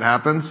why that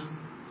happens?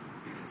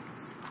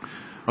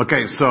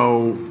 Okay,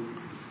 so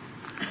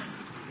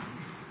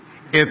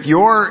if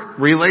your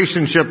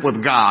relationship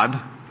with God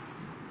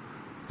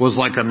was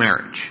like a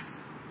marriage,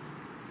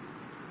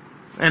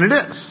 and it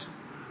is,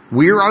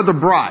 we are the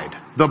bride.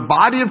 The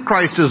body of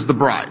Christ is the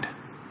bride.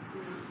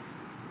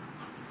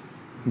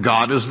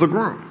 God is the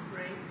groom.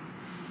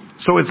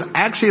 So it's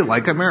actually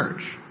like a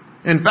marriage.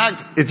 In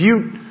fact, if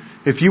you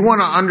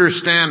want to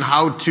understand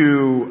how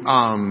to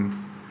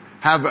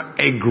have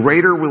a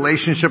greater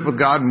relationship with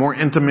God, more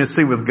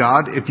intimacy with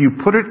God, if you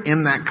put it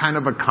in that kind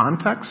of a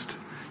context,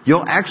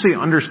 you'll actually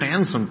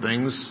understand some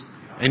things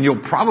and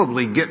you'll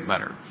probably get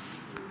better.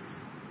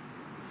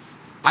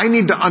 I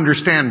need to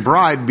understand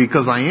bride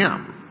because I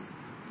am.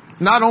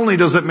 Not only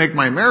does it make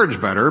my marriage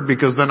better,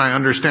 because then I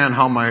understand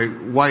how my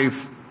wife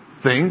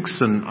thinks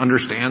and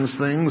understands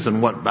things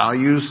and what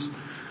values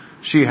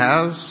she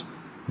has,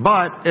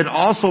 but it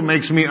also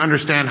makes me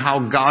understand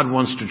how God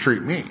wants to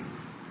treat me.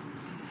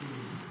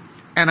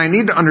 And I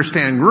need to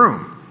understand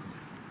groom.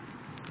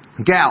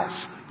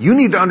 Gals, you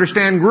need to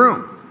understand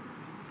groom.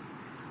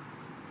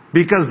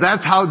 Because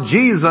that's how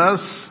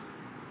Jesus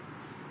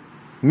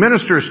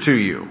ministers to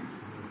you.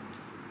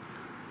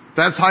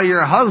 That's how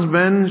your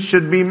husband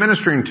should be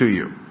ministering to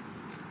you.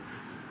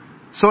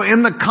 So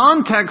in the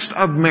context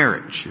of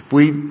marriage, if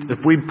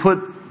we put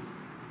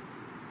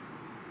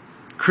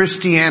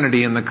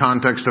Christianity in the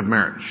context of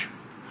marriage,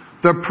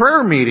 the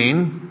prayer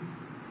meeting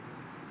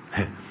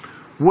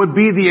would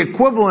be the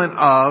equivalent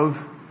of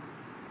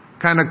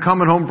kind of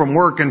coming home from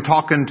work and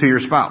talking to your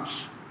spouse.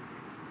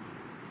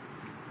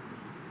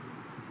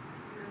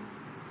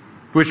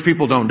 which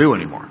people don't do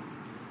anymore.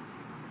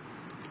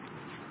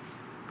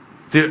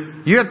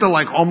 You have to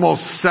like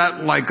almost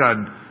set like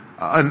an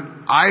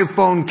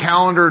iPhone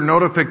calendar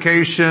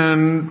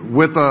notification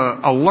with a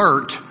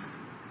alert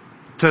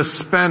to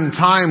spend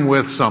time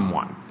with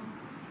someone.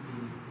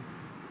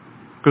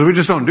 Because we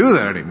just don't do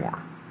that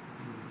anymore.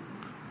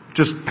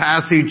 Just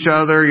pass each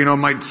other,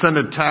 might send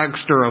a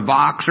text or a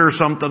Vox or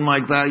something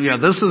like that. Yeah,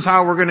 this is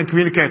how we're going to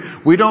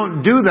communicate. We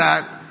don't do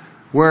that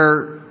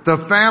where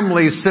the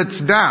family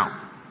sits down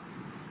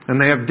and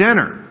they have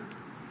dinner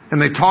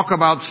and they talk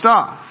about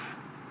stuff.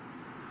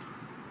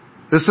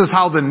 This is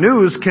how the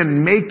news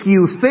can make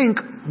you think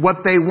what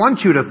they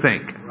want you to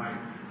think.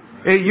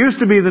 It used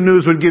to be the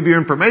news would give you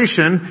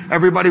information,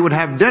 everybody would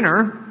have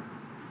dinner.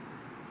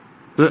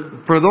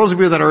 For those of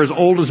you that are as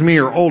old as me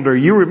or older,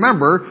 you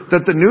remember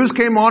that the news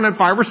came on at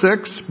 5 or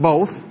 6,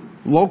 both.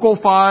 Local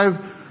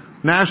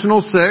 5,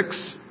 national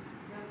 6.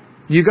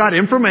 You got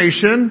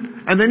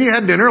information, and then you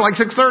had dinner like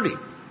 6:30.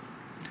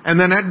 And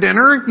then at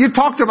dinner, you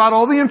talked about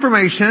all the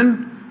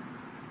information.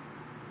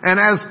 And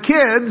as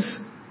kids,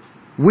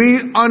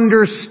 we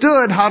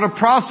understood how to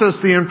process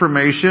the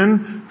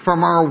information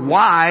from our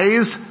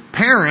wise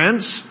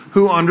parents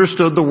who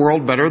understood the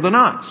world better than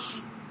us.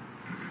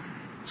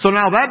 So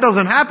now that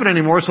doesn't happen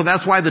anymore, so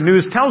that's why the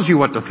news tells you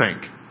what to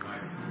think.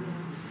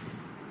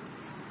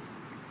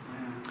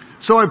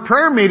 So a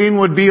prayer meeting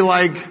would be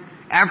like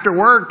after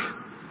work,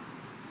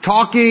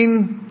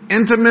 talking,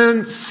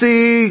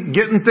 intimacy,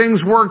 getting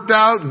things worked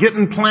out,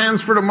 getting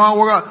plans for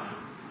tomorrow.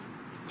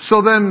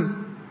 So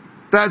then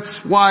that's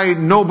why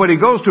nobody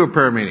goes to a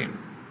prayer meeting.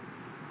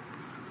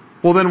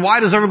 Well, then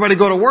why does everybody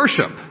go to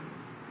worship?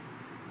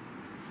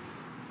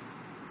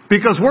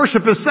 Because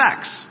worship is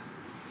sex.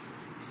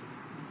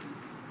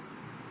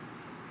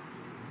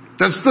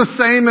 That's the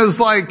same as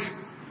like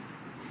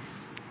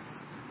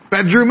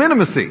bedroom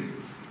intimacy.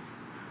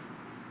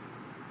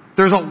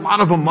 There's a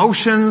lot of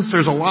emotions.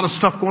 There's a lot of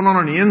stuff going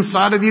on the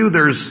inside of you.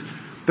 There's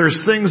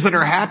things that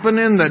are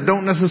happening that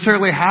don't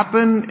necessarily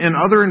happen in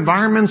other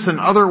environments in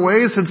other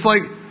ways. It's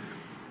like,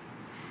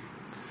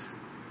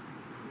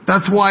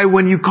 that's why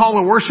when you call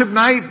a worship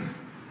night,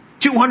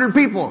 200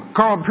 people.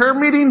 Call a prayer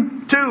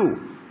meeting,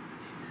 2.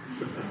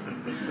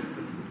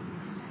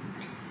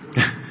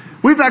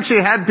 We've actually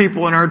had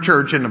people in our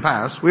church in the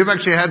past. We've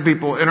actually had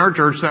people in our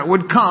church that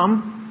would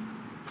come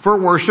for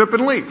worship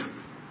and leave.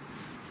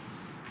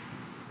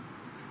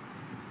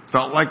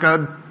 Felt like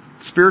a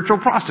spiritual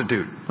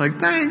prostitute. Like,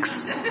 thanks.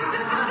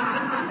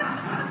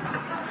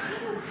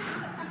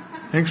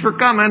 Thanks for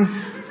coming.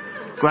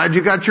 Glad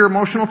you got your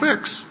emotional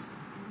fix.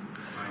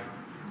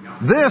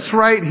 This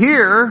right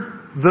here,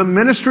 the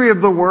ministry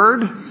of the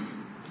Word,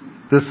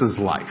 this is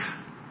life.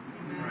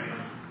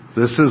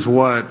 This is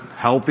what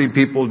healthy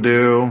people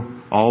do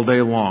all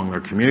day long.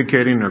 They're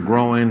communicating, they're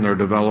growing, they're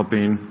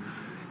developing.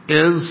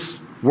 Is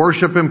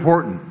worship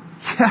important?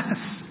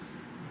 Yes.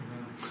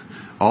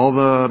 All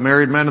the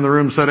married men in the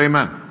room said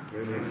amen.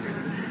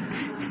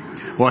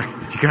 Why,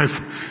 you guys,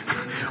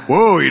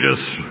 whoa, you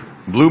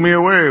just blew me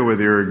away with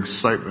your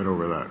excitement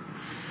over that.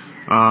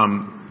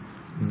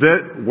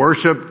 That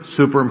worship,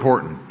 super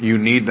important. You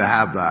need to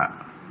have that.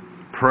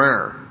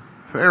 Prayer,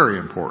 very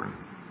important.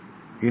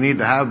 You need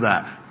to have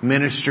that.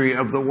 Ministry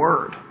of the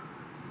Word.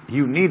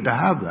 You need to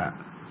have that.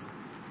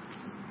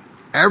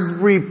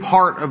 Every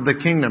part of the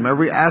kingdom,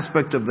 every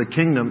aspect of the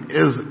kingdom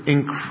is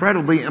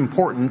incredibly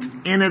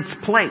important in its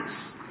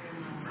place.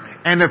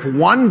 And if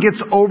one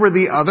gets over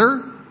the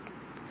other,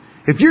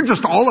 if you're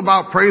just all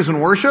about praise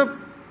and worship,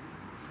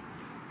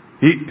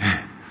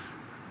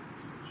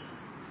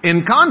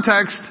 in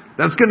context,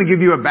 that's going to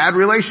give you a bad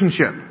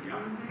relationship.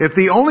 If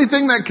the only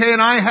thing that Kay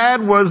and I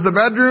had was the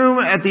bedroom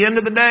at the end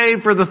of the day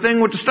for the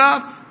thing with the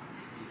stuff,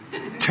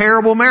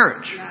 terrible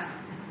marriage.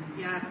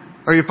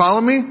 Are you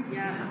following me?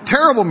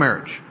 Terrible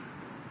marriage.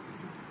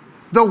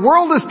 The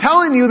world is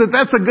telling you that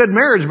that's a good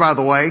marriage, by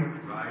the way.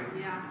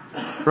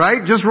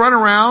 Right? Just run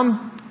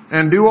around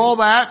and do all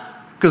that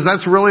because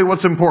that's really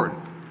what's important.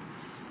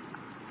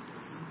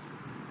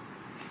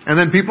 And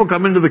then people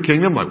come into the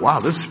kingdom like, wow,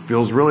 this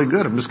feels really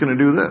good. I'm just going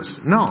to do this.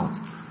 No.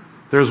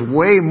 There's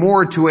way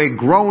more to a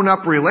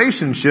grown-up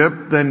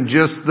relationship than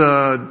just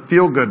the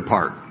feel-good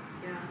part.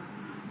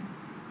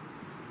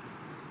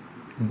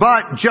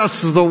 But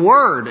just the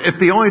Word. If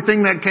the only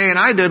thing that Kay and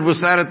I did was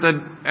sat at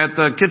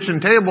the kitchen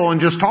table and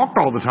just talked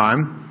all the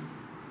time,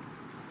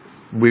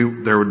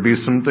 there would be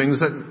some things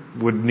that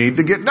would need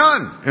to get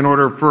done in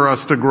order for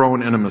us to grow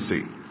in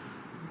intimacy.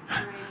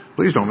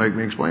 Please don't make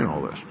me explain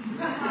all this.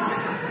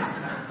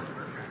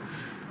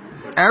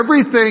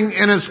 Everything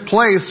in its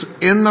place,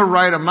 in the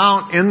right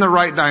amount, in the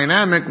right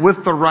dynamic,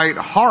 with the right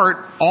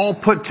heart, all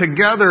put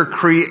together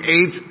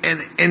creates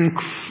an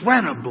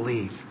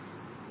incredibly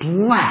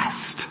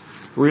blessed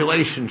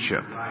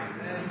relationship.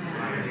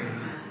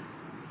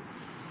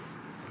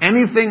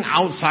 Anything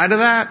outside of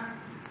that,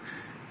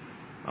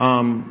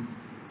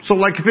 so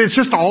like if it's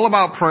just all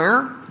about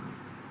prayer,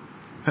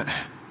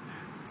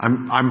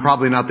 I'm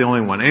probably not the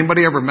only one.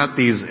 Anybody ever met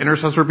these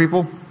intercessor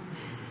people?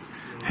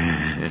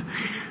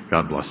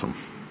 God bless them.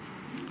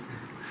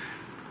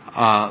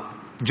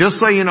 Just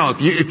so you know,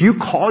 if you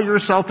call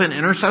yourself an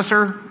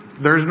intercessor,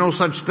 there's no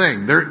such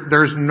thing.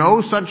 There's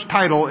no such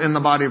title in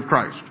the body of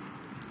Christ.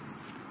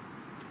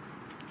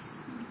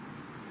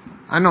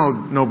 I know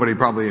nobody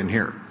probably in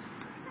here.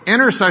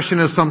 Intercession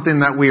is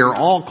something that we are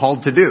all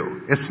called to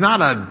do. It's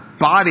not a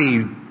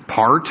body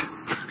part.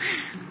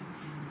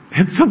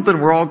 It's something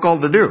we're all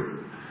called to do.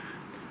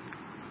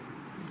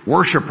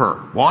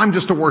 Worshiper. Well, I'm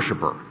just a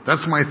worshiper.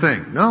 That's my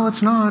thing. No,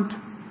 it's not.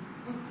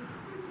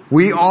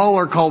 We all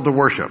are called to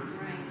worship.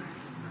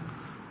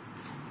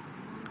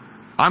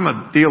 I'm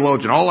a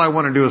theologian. All I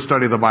want to do is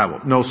study the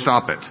Bible. No,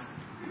 stop it.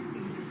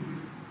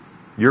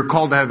 You're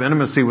called to have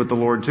intimacy with the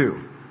Lord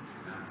too.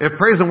 If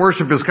praise and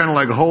worship is kind of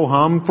like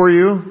ho-hum for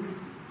you,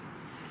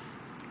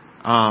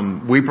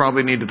 we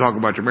probably need to talk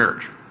about your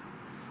marriage.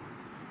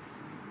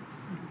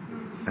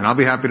 And I'll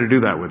be happy to do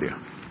that with you.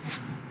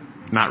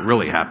 Not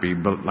really happy,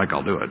 but like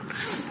I'll do it.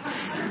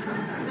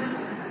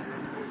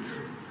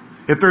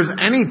 If there's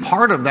any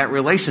part of that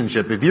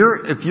relationship, if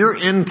you're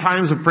in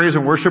times of praise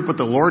and worship with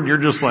the Lord,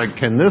 you're just like,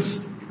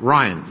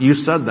 Ryan, you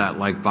said that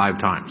like 5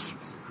 times.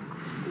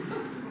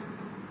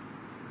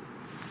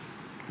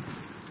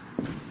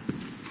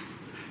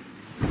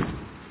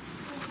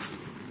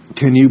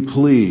 Can you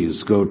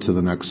please go to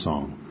the next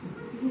song?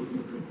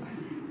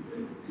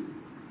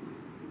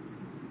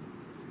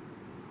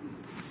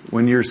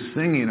 When you're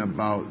singing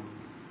about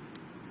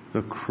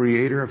the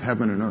creator of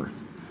heaven and earth,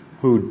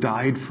 who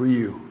died for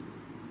you,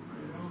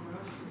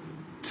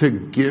 to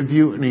give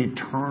you an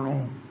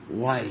eternal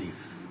life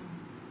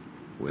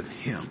with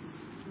Him.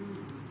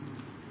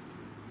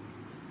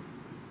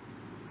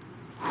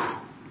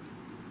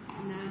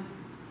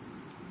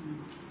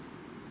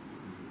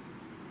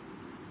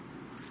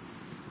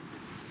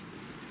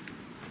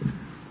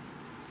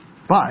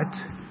 But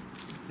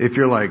if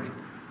you're like,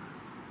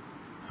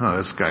 oh,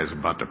 this guy's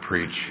about to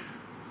preach,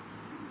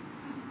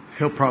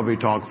 he'll probably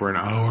talk for an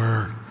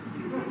hour.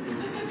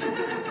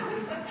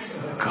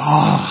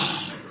 God.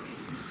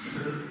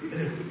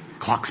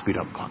 Clock speed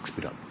up, clock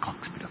speed up, clock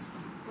speed up.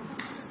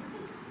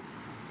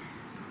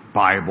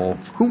 Bible.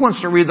 Who wants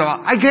to read the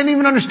Bible? I can't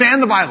even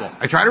understand the Bible.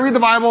 I try to read the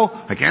Bible.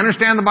 I can't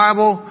understand the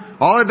Bible.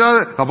 All it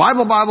does, the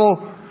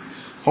Bible.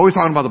 Always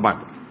talking about the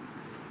Bible.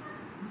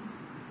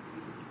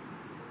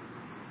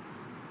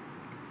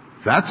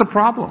 That's a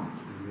problem.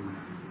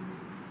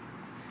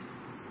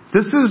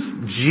 This is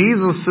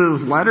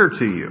Jesus' letter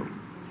to you.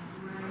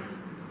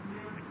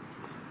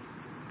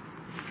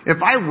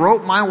 If I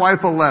wrote my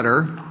wife a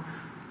letter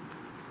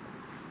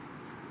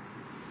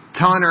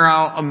telling her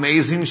how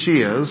amazing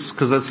she is,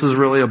 because this is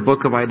really a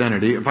book of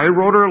identity, if I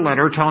wrote her a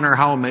letter telling her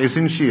how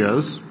amazing she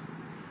is,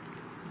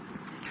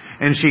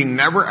 and she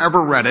never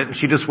ever read it, and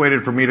she just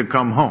waited for me to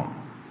come home,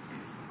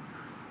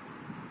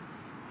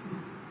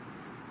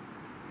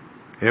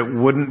 it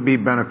wouldn't be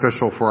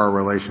beneficial for our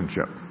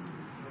relationship.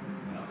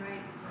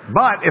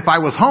 But if I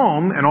was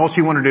home and all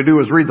she wanted to do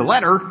was read the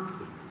letter,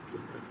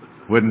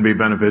 wouldn't be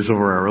beneficial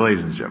for our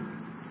relationship.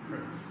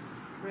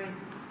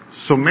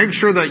 So make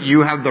sure that you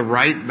have the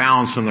right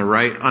balance and the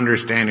right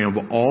understanding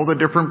of all the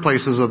different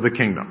places of the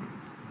kingdom.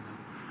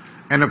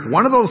 And if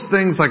one of those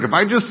things, like if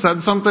I just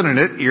said something and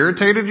it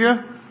irritated you,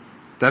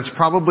 that's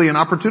probably an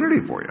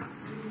opportunity for you.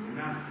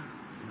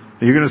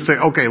 You're going to say,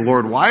 okay,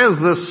 Lord, why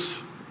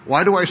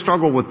do I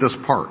struggle with this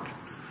part?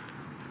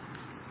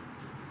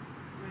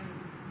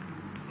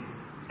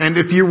 And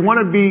if you want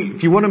to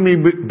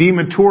be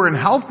mature and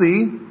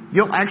healthy,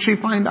 you'll actually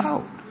find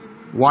out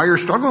why you're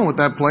struggling with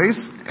that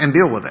place and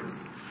deal with it.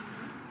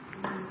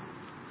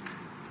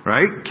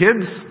 Right?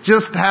 Kids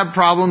just have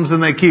problems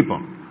and they keep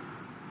them.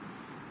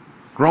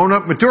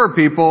 Grown-up, mature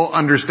people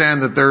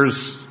understand that there's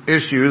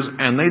issues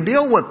and they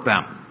deal with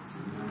them.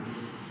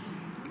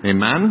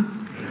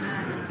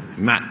 Amen?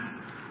 Amen.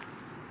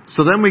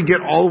 So then we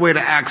get all the way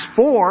to Acts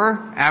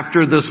 4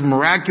 after this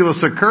miraculous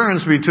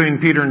occurrence between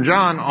Peter and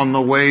John on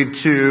the way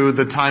to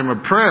the time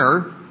of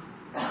prayer.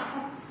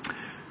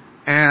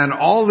 And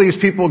all these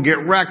people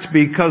get wrecked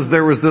because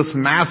there was this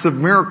massive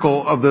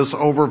miracle of this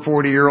over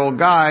 40-year-old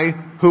guy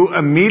who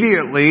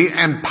immediately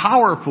and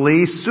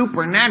powerfully,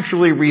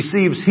 supernaturally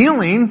receives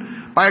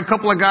healing by a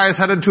couple of guys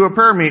headed to a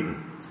prayer meeting.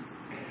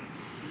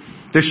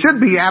 This should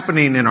be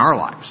happening in our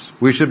lives.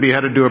 We should be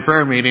headed to a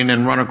prayer meeting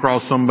and run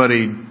across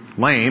somebody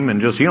lame and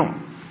just heal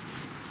them.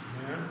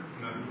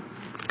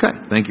 Okay,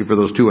 thank you for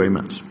those 2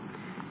 amens.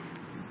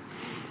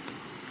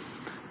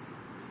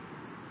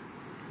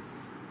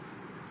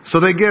 So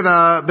they get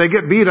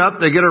beat up,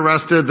 they get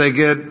arrested,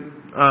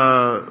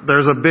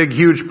 there's a big,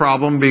 huge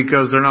problem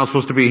because they're not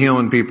supposed to be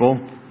healing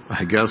people,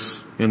 I guess,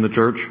 in the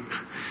church.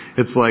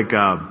 It's like,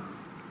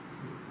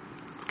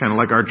 it's kind of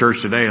like our church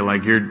today,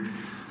 like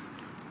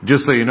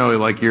just so you know,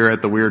 like you're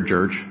at the weird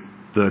church,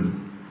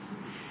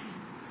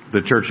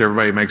 the church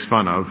everybody makes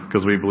fun of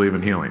because we believe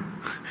in healing.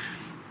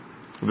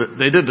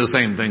 They did the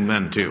same thing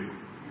then too.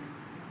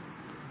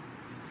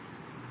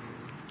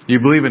 You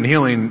believe in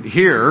healing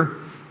here,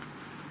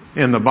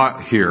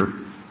 here.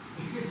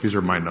 These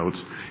are my notes.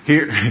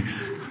 Here,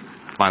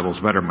 Bible's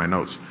better than my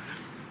notes.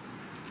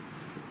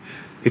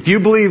 If you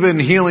believe in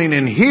healing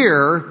in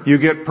here, you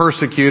get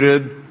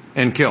persecuted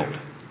and killed.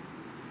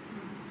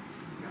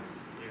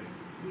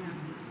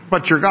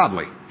 But you're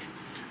godly.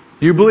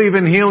 You believe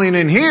in healing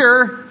in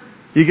here,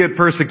 you get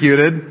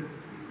persecuted,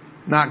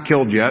 not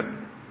killed yet.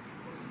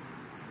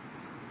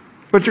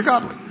 But you're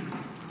godly.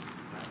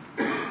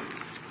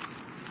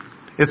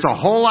 It's a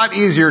whole lot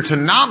easier to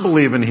not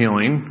believe in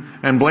healing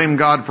and blame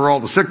God for all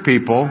the sick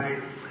people.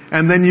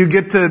 And then you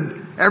get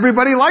to,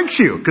 everybody likes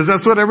you because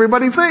that's what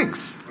everybody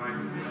thinks.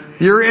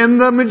 You're in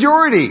the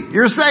majority.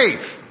 You're safe.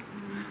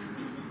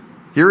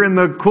 You're in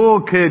the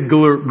cool kid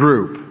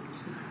group.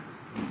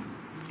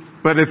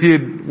 But if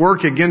you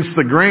work against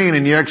the grain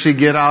and you actually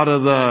get out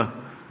of the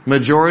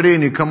majority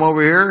and you come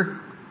over here,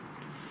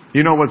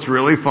 you know what's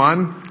really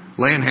fun?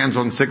 Laying hands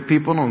on sick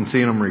people and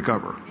seeing them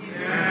recover.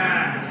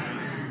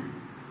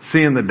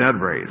 Seeing the dead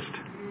raised.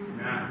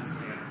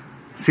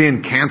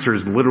 Seeing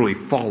cancers literally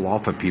fall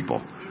off of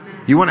people.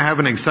 You want to have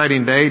an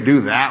exciting day?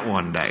 Do that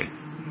one day.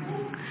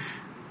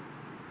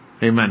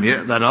 Amen.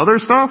 Yeah, that other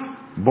stuff?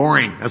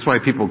 Boring. That's why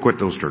people quit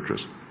those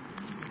churches.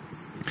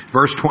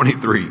 Verse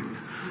 23.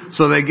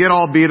 So they get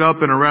all beat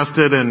up and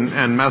arrested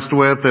and messed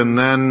with, and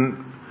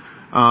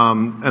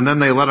then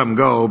they let them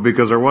go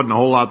because there wasn't a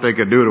whole lot they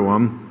could do to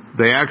them.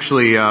 They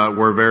actually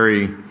were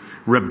very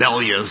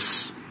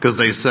rebellious because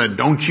they said,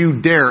 "Don't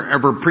you dare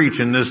ever preach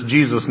in this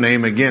Jesus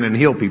name again and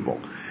heal people."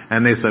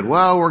 And they said,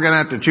 "Well, we're going to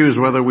have to choose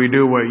whether we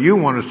do what you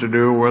want us to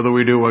do or whether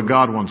we do what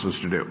God wants us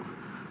to do."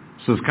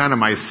 So it's kind of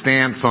my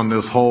stance on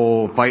this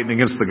whole fighting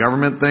against the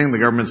government thing. The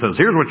government says,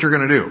 "Here's what you're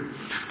going to do."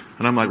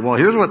 And I'm like, "Well,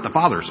 here's what the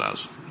Father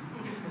says."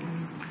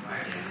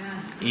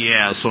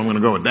 Yeah, so I'm going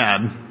to go with Dad.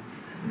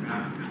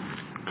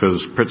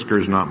 Because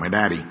Pritzker's not my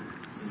daddy.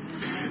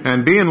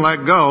 And being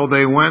let go,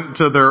 they went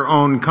to their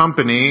own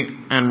company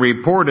and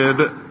reported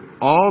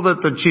all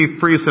that the chief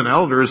priests and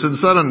elders had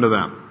said unto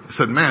them. They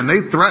said, "Man,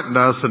 they threatened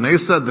us and they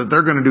said that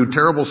they're going to do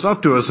terrible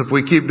stuff to us if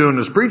we keep doing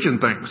this preaching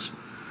things.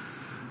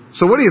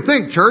 So what do you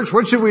think, church?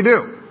 What should we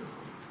do?"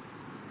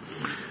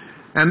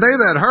 And they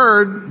that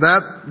heard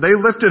that, they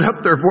lifted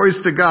up their voice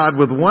to God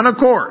with one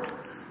accord.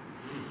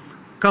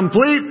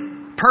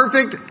 Complete,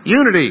 perfect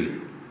unity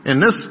in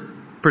this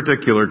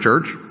particular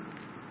church.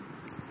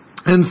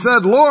 And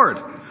said, "Lord,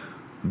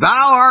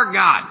 thou art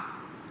God,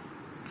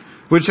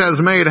 which has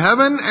made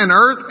heaven and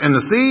earth and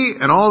the sea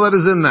and all that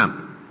is in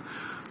them,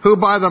 who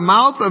by the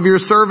mouth of your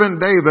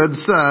servant David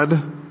said,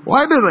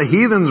 Why do the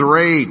heathens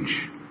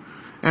rage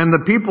and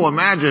the people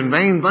imagine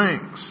vain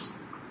things?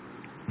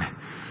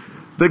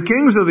 The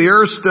kings of the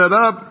earth stood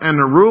up and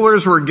the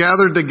rulers were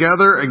gathered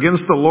together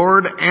against the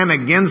Lord and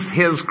against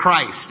his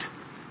Christ."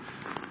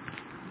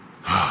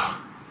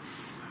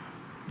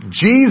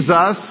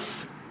 Jesus,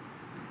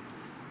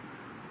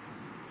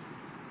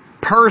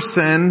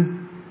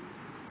 person,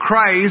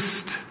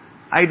 Christ,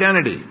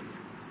 identity.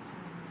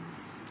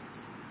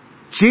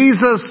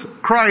 Jesus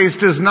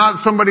Christ is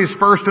not somebody's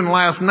first and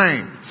last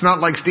name. It's not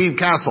like Steve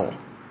Castle.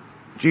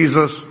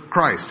 Jesus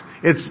Christ.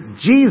 It's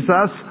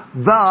Jesus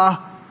the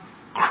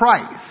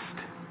Christ.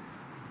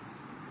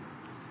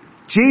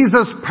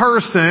 Jesus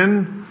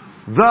person,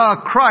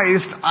 the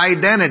Christ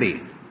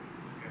identity.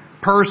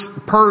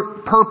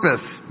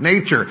 Purpose,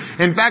 nature.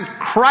 In fact,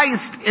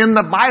 Christ in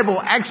the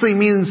Bible actually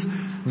means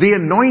the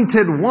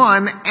anointed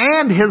one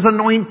and his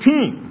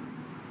anointing.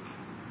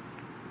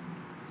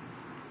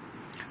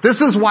 This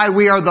is why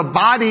we are the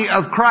body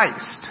of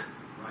Christ.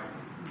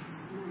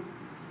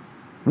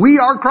 We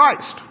are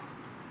Christ.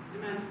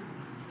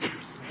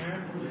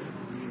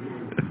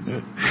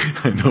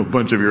 I know a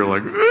bunch of you are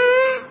like,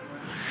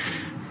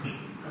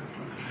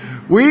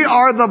 We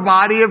are the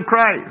body of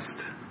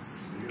Christ.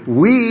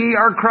 We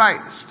are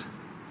Christ.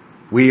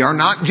 We are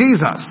not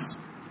Jesus.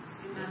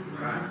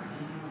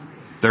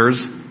 There's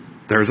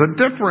a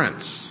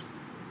difference.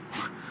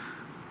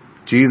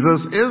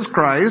 Jesus is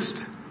Christ.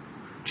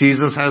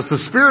 Jesus has the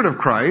Spirit of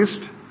Christ.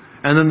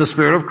 And then the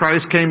Spirit of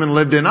Christ came and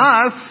lived in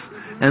us.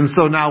 And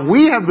so now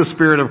we have the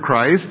Spirit of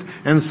Christ.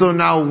 And so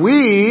now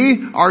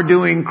we are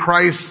doing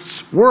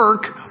Christ's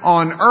work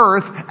on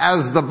earth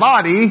as the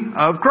body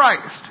of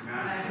Christ.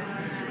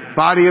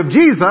 Body of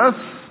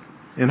Jesus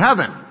in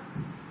heaven.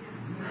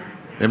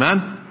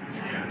 Amen?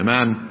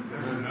 Amen.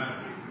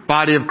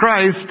 Body of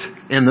Christ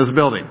in this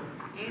building.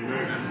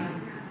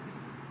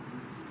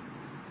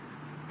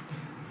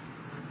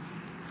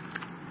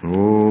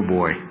 Oh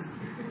boy.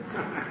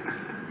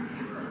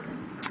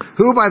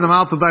 Who by the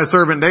mouth of thy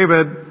servant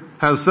David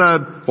has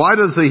said, Why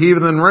does the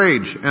heathen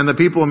rage and the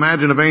people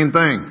imagine a vain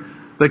thing?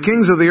 The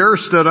kings of the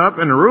earth stood up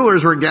and the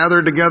rulers were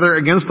gathered together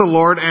against the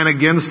Lord and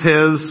against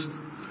his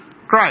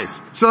Christ.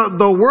 So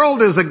the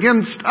world is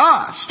against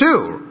us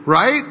too,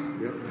 right?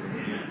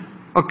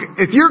 Okay,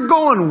 if you're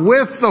going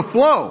with the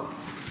flow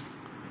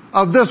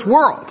of this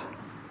world,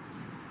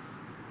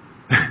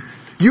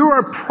 you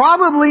are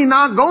probably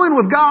not going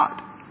with God.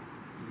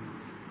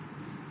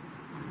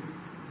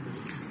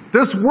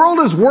 This world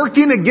is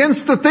working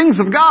against the things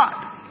of God.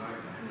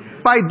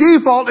 By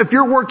default, if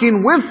you're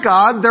working with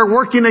God, they're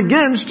working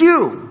against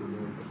you.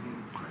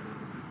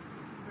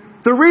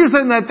 The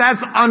reason that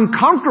that's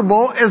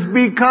uncomfortable is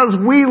because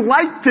we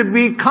like to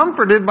be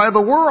comforted by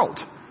the world.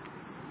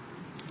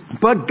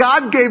 But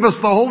God gave us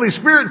the Holy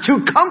Spirit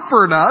to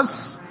comfort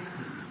us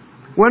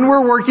when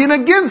we're working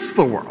against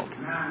the world.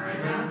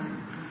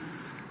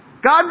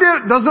 God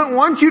doesn't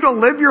want you to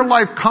live your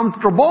life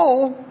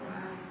comfortable.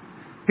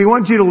 He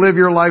wants you to live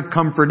your life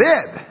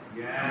comforted.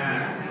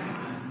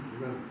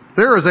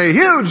 There is a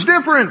huge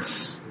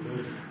difference.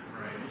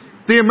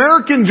 The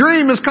American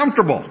dream is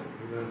comfortable.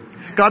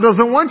 God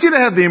doesn't want you to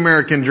have the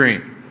American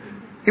dream.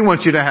 He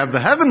wants you to have the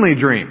heavenly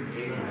dream.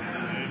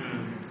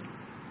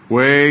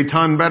 Way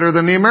ton better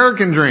than the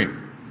American dream.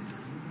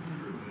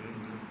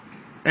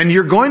 And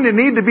you're going to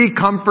need to be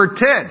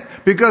comforted,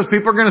 because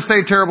people are going to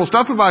say terrible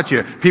stuff about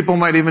you. People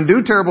might even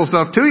do terrible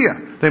stuff to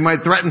you. They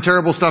might threaten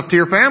terrible stuff to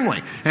your family.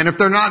 And if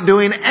they're not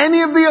doing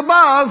any of the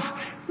above,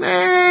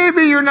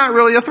 maybe you're not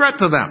really a threat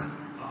to them.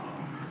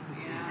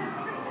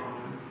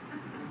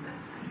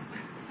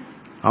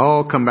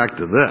 I'll come back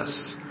to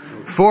this.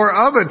 For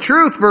of a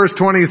truth, verse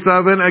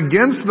 27,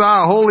 against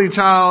thy holy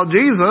child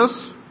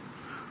Jesus.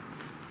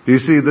 Do you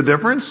see the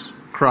difference?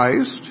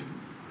 Christ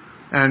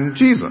and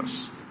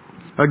Jesus.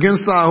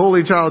 Against thy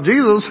holy child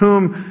Jesus,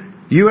 whom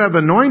you have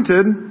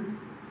anointed.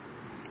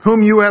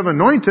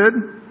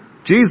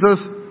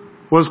 Jesus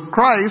was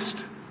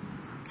Christ,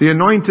 the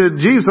anointed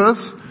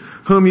Jesus,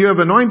 whom you have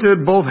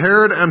anointed. Both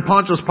Herod and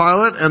Pontius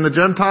Pilate and the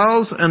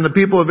Gentiles and the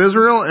people of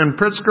Israel and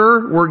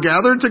Pritzker were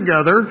gathered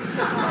together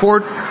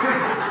for...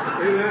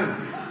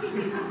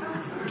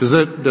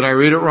 Did I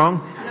read it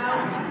wrong?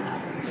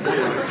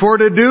 No. For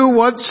to do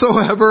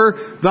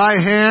whatsoever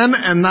thy hand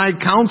and thy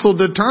counsel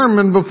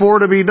determined before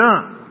to be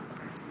done.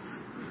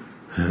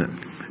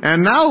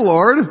 And now,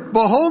 Lord,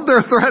 behold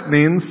their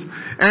threatenings,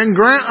 and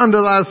grant unto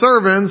thy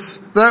servants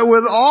that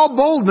with all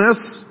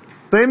boldness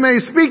they may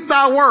speak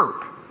thy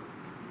word.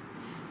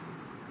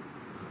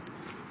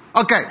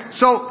 Okay,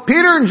 so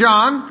Peter and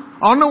John,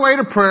 on the way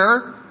to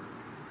prayer,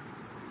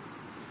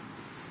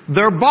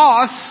 their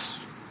boss,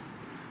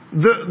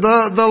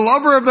 the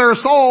lover of their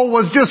soul,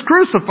 was just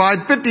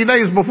crucified 50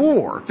 days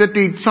before.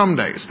 50 some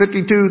days.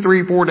 52,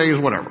 3, 4 days,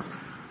 whatever.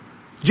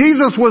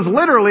 Jesus was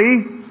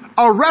literally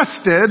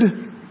arrested,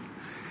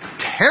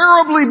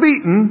 terribly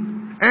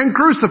beaten, and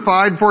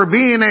crucified for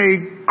being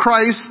a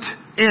Christ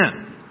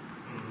in.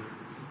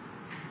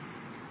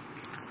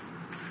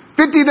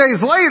 50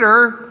 days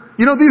later,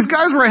 these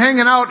guys were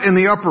hanging out in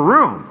the upper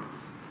room.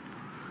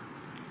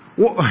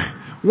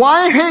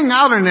 Why hang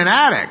out in an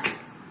attic?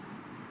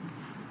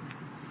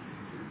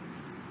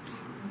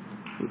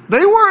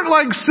 They weren't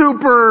like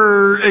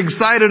super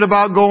excited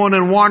about going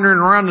and wandering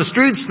around the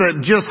streets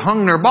that just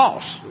hung their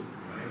boss.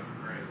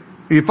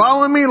 You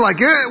following me?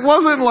 It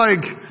wasn't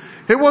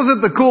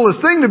the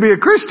coolest thing to be a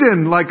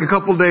Christian, like a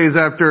couple days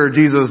after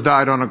Jesus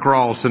died on a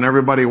cross and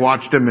everybody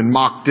watched him and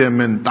mocked him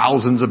and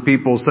thousands of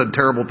people said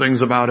terrible things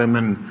about him.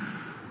 And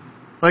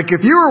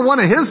if you were one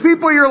of his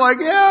people, you're like,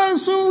 yeah,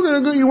 so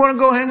you want to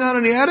go hang out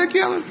in the attic?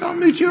 Yeah, I'll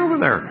meet you over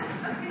there.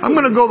 I'm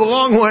going to go the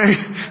long way.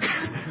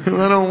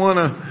 I don't want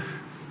to.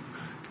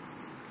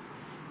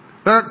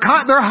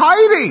 They're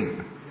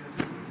hiding.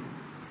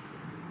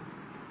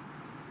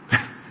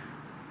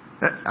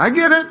 I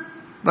get it.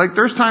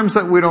 There's times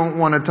that we don't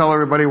want to tell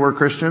everybody we're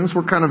Christians.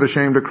 We're kind of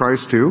ashamed of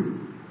Christ too.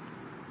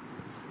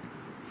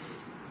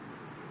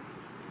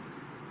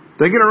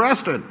 They get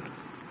arrested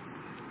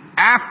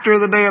after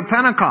the day of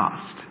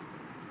Pentecost.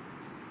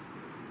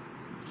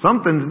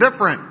 Something's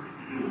different.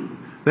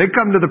 They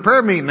come to the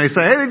prayer meeting. They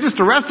say, hey, they just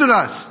arrested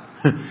us.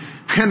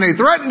 And they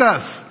threatened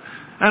us.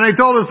 And they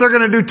told us they're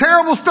going to do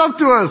terrible stuff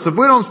to us if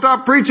we don't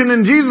stop preaching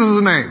in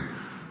Jesus' name.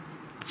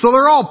 So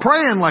they're all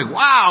praying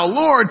wow,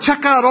 Lord, check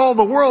out all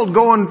the world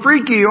going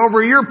freaky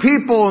over your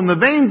people and the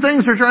vain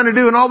things they're trying to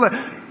do and all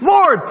that.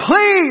 Lord,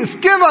 please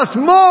give us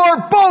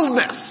more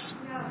boldness.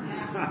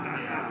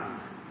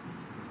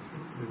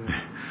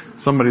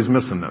 Somebody's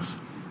missing this.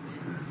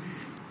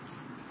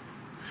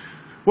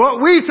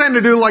 What we tend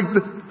to do,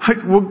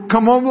 we'll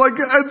come home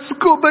at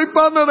school, they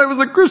found out I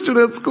was a Christian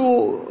at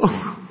school.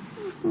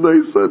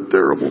 They said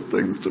terrible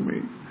things to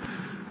me.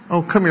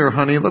 Oh, come here,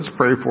 honey. Let's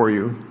pray for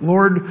you.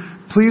 Lord,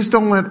 please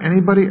don't let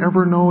anybody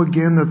ever know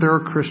again that they're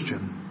a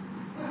Christian.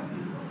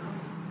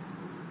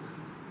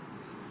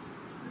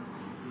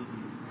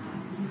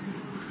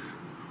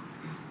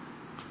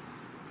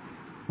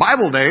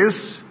 Bible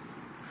days.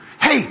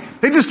 Hey,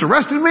 they just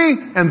arrested me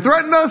and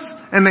threatened us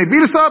and they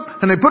beat us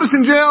up and they put us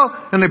in jail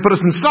and they put us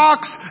in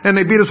stocks and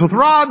they beat us with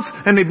rods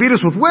and they beat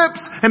us with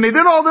whips and they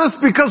did all this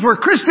because we're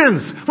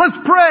Christians. Let's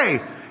pray.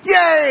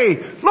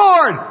 Yay!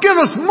 Lord, give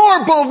us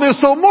more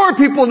boldness so more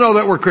people know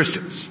that we're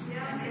Christians.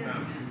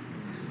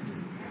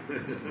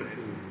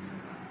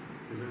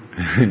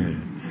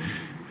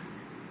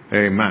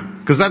 Amen.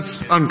 Because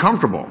that's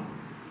uncomfortable.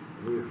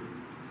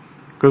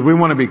 Because we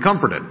want to be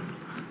comforted.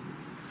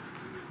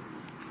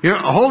 The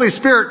Holy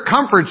Spirit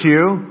comforts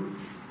you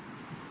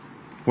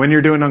when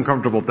you're doing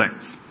uncomfortable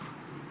things.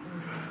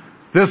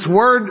 This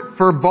word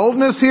for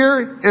boldness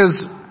here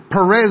is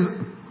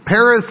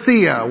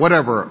parousia,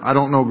 whatever. I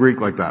don't know Greek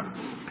like that.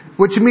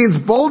 which means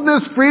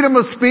boldness, freedom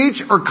of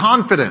speech, or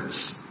confidence.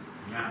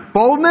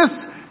 Boldness,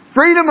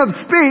 freedom of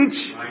speech.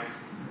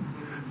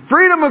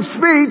 Freedom of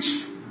speech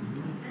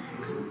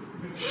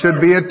should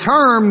be a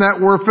term that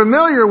we're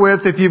familiar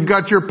with if you've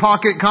got your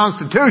pocket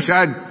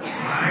constitution.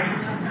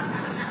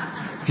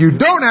 If you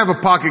don't have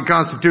a pocket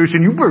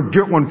constitution, you better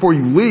get one before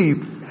you leave.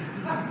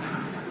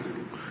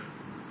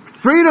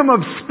 Freedom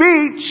of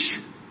speech,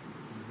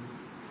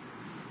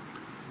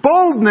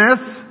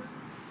 boldness,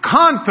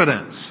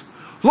 confidence.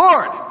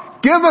 Lord,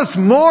 give us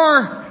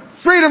more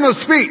freedom of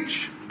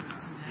speech.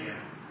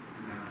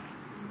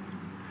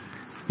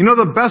 You know,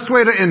 the best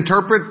way to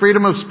interpret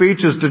freedom of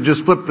speech is to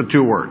just flip the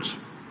two words.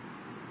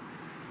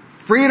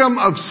 Freedom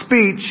of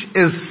speech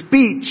is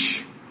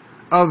speech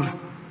of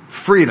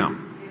freedom.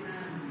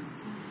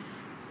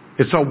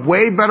 It's a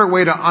way better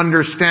way to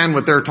understand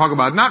what they're talking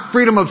about. Not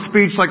freedom of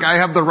speech like I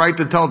have the right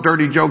to tell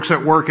dirty jokes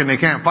at work and they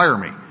can't fire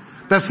me.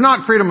 That's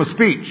not freedom of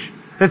speech.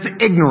 That's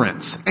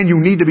ignorance, and you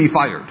need to be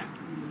fired.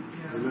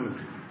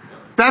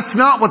 That's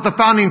not what the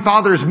founding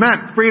fathers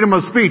meant, freedom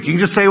of speech. You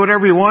can just say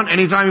whatever you want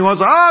anytime you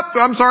want.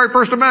 I'm sorry,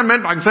 First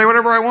Amendment, I can say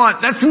whatever I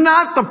want. That's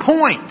not the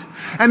point.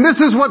 And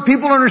this is what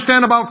people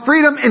understand about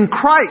freedom in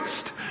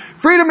Christ.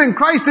 Freedom in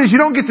Christ is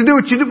you don't get to do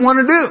what you want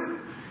to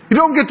do. You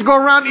don't get to go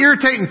around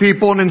irritating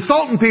people and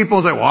insulting people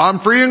and say, well,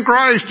 I'm free in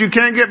Christ, you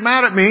can't get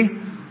mad at me.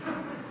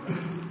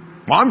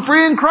 Well, I'm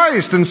free in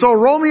Christ, and so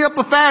roll me up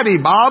a fatty,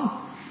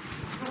 Bob.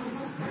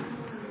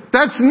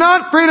 That's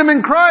not freedom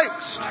in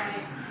Christ.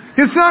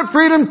 It's not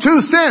freedom to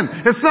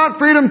sin. It's not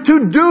freedom to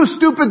do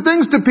stupid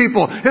things to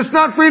people. It's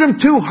not freedom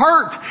to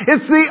hurt.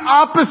 It's the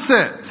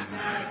opposite.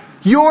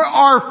 You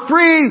are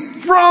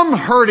free from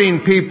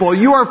hurting people.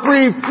 You are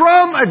free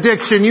from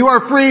addiction. You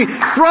are free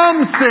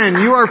from sin.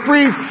 You are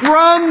free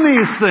from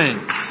these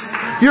things.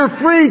 You're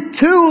free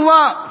to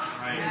love.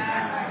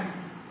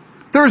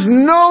 There's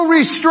no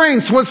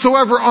restraints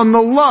whatsoever on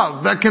the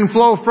love that can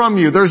flow from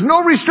you. There's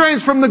no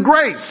restraints from the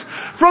grace,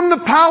 from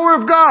the power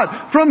of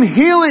God, from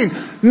healing.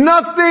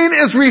 Nothing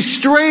is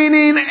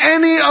restraining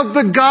any of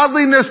the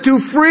godliness to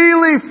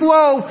freely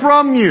flow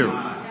from you.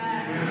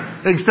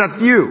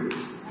 Except you.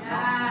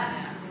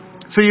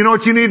 So you know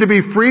what you need to be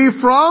free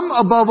from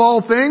above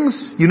all things?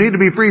 You need to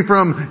be free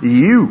from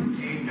you.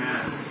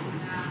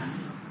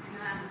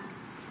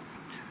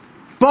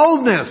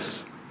 Boldness.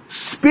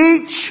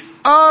 Speech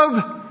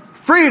of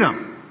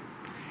freedom.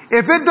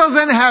 If it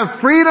doesn't have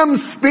freedom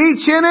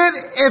speech in it,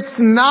 it's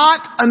not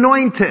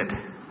anointed.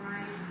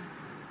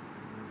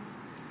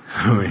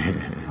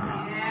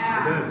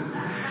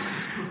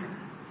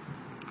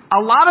 A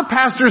lot of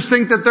pastors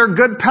think that they're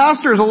good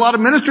pastors. A lot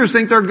of ministers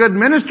think they're good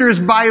ministers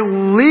by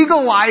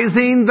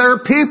legalizing their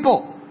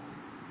people.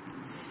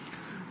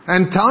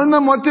 And telling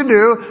them what to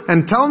do,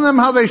 and telling them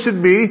how they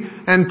should be,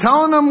 and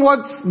telling them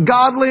what's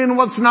godly and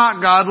what's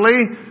not godly,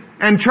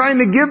 and trying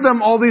to give them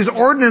all these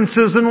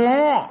ordinances and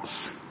laws.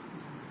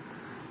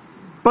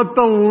 But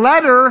the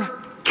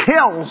letter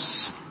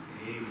kills.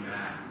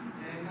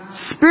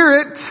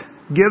 Spirit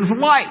gives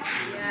life.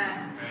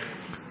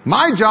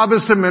 My job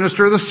is to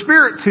minister the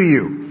Spirit to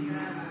you,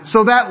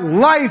 so that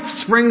life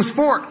springs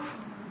forth.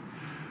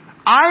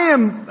 I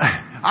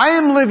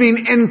am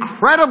living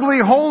incredibly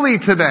holy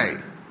today.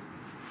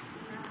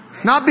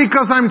 Not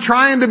because I'm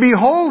trying to be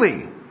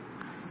holy,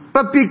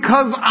 but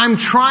because I'm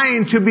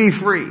trying to be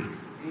free.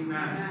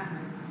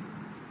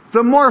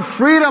 The more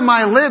freedom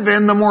I live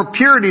in, the more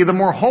purity, the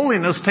more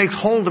holiness takes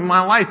hold in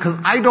my life, because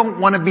I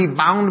don't want to be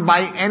bound by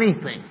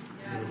anything.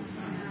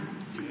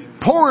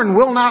 Porn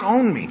will not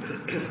own me.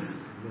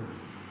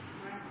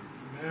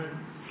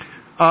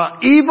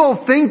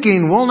 Evil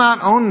thinking will not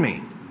own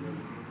me.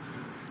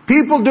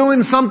 People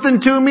doing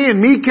something to me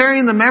and me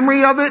carrying the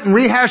memory of it and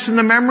rehashing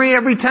the memory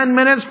every 10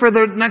 minutes for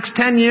the next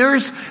 10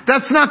 years,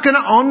 that's not going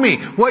to own me.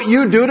 What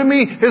you do to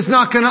me is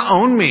not going to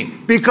own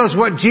me, because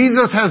what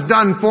Jesus has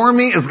done for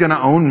me is going to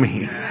own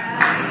me.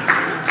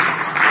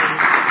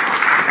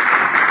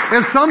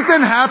 If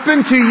something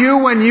happened to you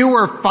when you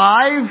were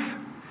 5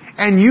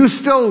 and you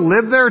still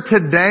live there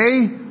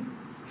today,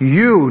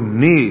 you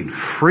need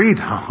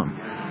freedom.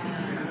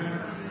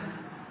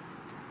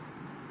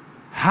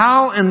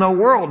 How in the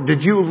world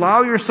did you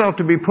allow yourself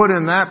to be put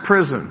in that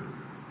prison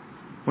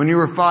when you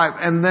were 5,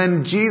 and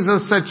then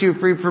Jesus set you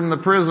free from the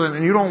prison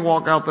and you don't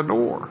walk out the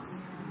door?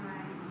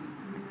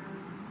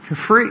 You're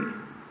free.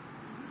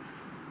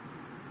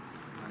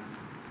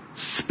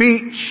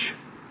 Speech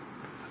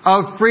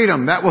of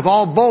freedom. That with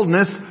all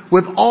boldness,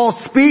 with all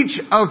speech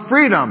of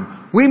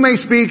freedom, we may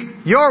speak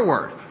your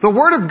word. The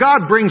word of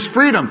God brings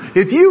freedom.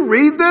 If you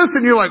read this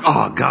and you're like,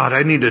 oh God,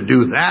 I need to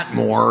do that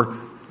more.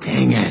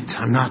 Dang it,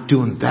 I'm not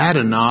doing that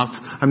enough.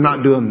 I'm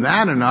not doing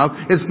that enough.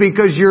 It's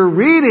because you're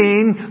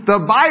reading the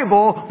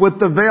Bible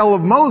with the veil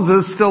of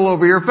Moses still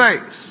over your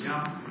face.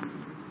 Yeah.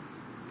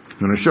 I'm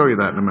going to show you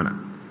that in a minute.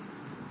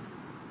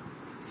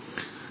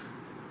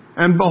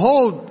 And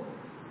behold,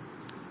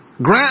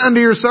 grant unto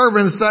your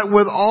servants that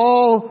with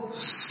all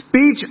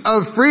speech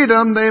of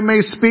freedom they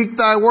may speak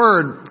thy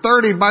word.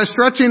 30, by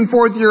stretching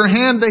forth your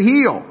hand to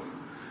heal,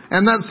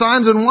 and that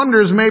signs and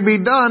wonders may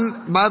be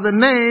done by the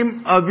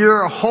name of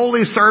your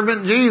holy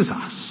servant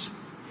Jesus.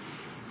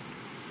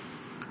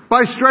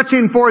 By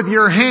stretching forth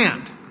your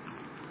hand.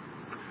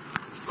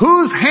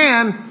 Whose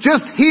hand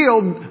just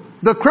healed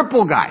the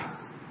cripple guy?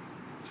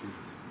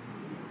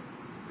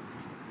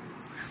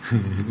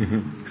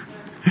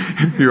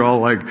 You're all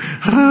like,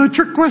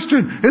 trick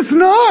question. It's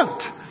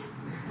not.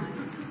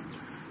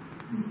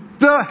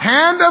 The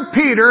hand of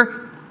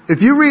Peter,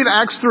 if you read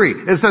Acts 3,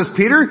 it says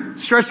Peter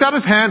stretched out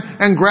his hand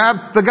and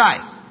grabbed the guy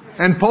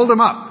and pulled him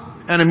up.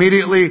 And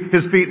immediately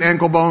his feet and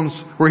ankle bones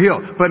were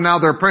healed. But now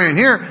they're praying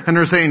here and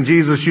they're saying,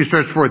 Jesus, you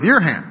stretch forth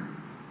your hand.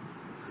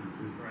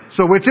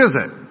 So which is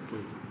it?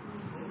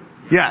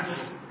 Yes.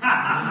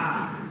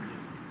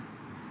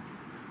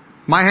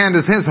 My hand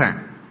is his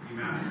hand.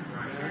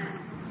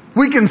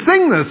 We can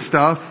sing this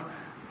stuff.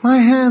 My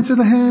hands are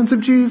the hands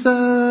of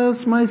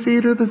Jesus. My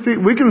feet are the feet.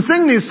 We can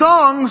sing these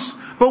songs,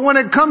 but when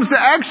it comes to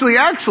actually,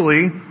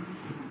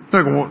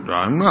 they're going, well,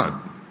 I'm not.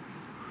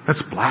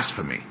 That's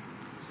blasphemy.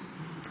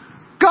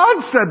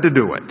 God said to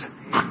do it.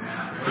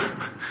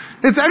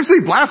 It's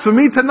actually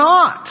blasphemy to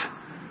not.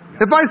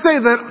 If I say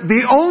that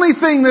the only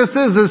thing this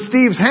is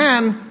Steve's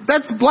hand,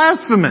 that's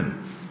blaspheming.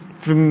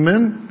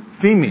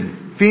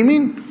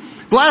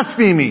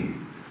 Blaspheming.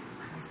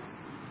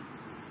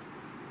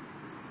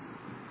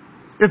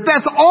 If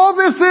that's all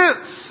this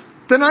is,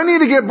 then I need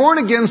to get born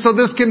again so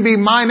this can be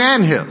mine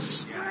and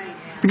his.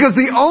 Because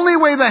the only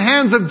way the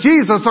hands of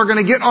Jesus are going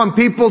to get on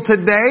people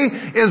today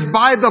is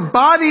by the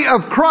body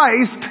of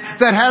Christ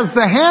that has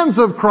the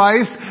hands of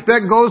Christ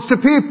that goes to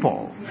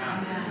people.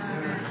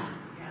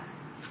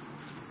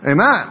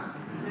 Amen.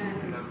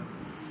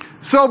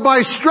 So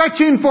by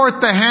stretching forth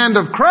the hand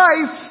of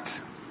Christ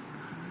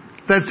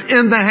that's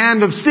in the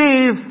hand of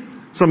Steve,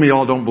 some of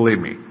y'all don't believe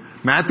me.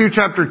 Matthew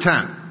chapter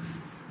 10.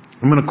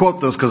 I'm going to quote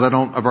this because I've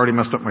already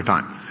messed up my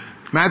time.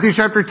 Matthew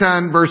chapter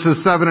 10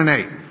 verses 7 and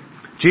 8.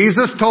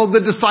 Jesus told the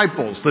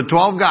disciples, the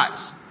 12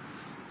 guys,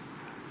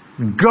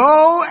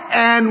 go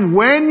and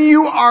when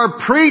you are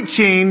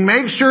preaching,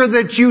 make sure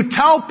that you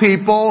tell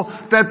people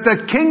that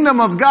the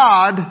kingdom of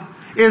God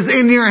is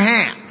in your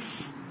hands.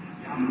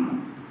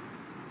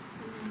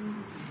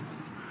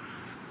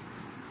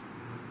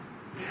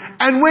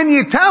 And when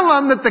you tell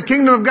them that the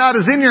kingdom of God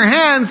is in your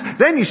hands,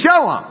 then you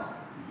show them.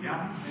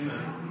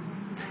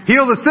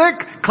 Heal the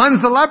sick,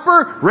 cleanse the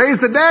leper, raise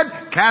the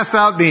dead, cast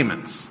out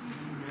demons.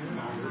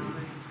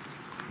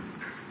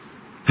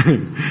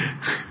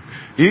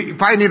 You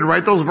probably need to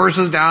write those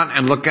verses down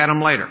and look at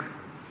them later.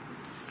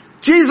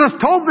 Jesus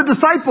told the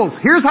disciples,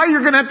 here's how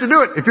you're going to have to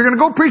do it. If you're going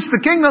to go preach the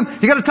kingdom,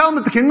 you got to tell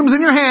them that the kingdom's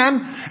in your hand,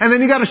 and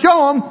then you got to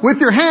show them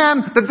with your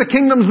hand that the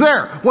kingdom's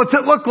there. What's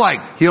it look like?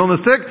 Healing the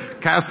sick,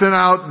 casting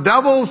out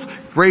devils,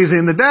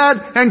 raising the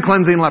dead, and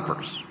cleansing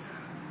lepers.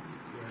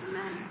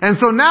 And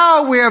so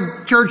now we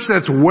have church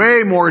that's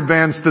way more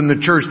advanced than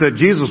the church that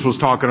Jesus was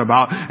talking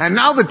about. And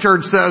now the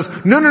church says,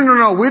 no,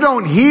 we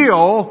don't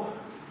heal.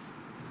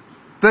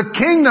 The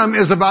kingdom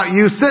is about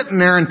you sitting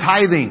there and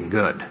tithing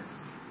good.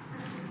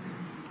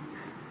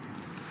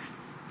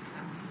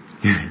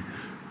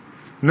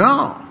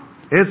 No,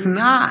 it's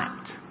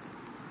not.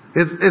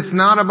 It's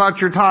not about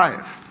your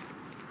tithe.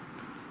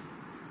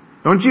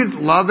 Don't you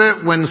love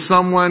it when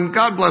someone,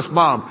 God bless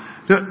Bob,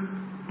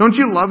 don't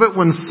you love it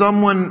when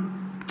someone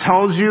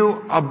tells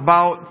you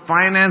about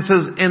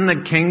finances in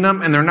the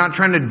kingdom and they're not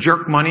trying to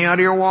jerk money out of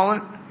your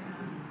wallet?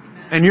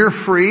 And you're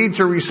free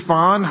to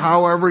respond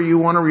however you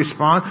want to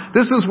respond.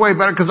 This is way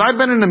better because I've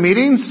been in the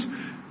meetings.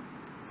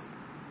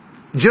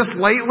 Just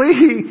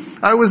lately,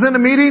 I was in a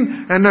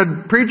meeting and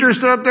the preacher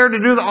stood up there to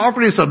do the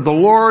offering. He said, the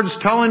Lord's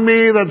telling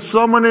me that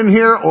someone in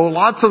here,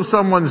 lots of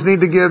someones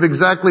need to give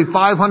exactly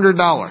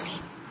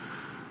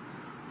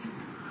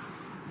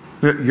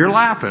 $500. You're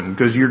laughing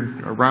because you're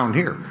around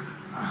here.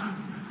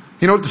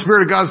 You know what the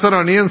Spirit of God said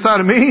on the inside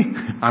of me?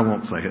 I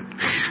won't say it.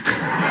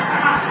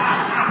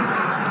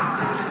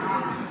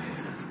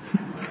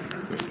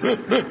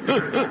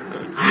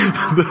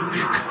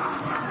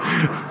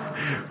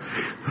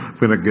 I'm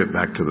going to get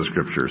back to the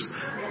scriptures.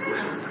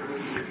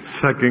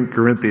 2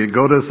 Corinthians.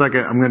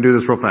 I'm going to do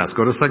this real fast.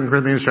 Go to 2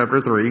 Corinthians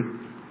chapter 3.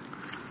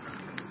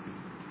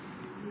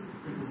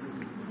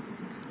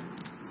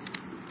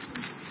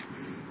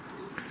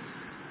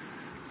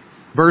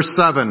 Verse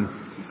 7.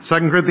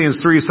 2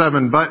 Corinthians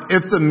 3:7. But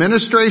if the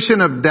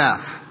ministration of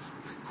death,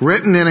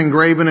 written and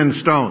engraven in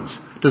stones.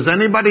 Does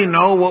anybody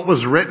know what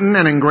was written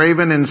and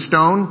engraven in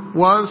stone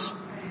was?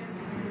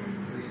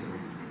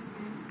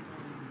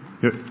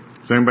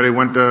 Does anybody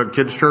went to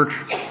kids' church?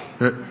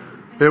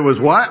 It was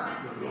what?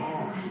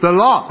 The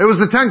law. It was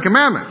the 10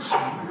 Commandments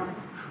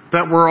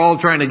that we're all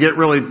trying to get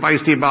really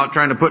feisty about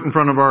trying to put in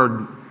front of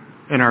our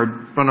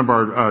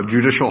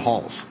judicial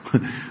halls.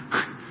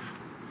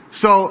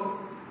 So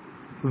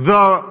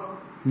the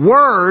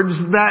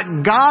words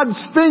that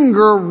God's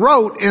finger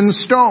wrote in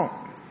stone.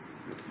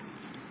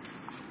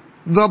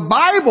 The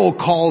Bible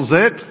calls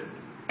it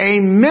a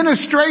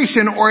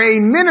ministration or a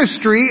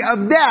ministry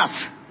of death.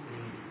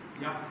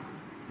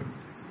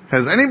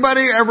 Has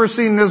anybody ever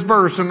seen this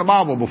verse in the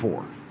Bible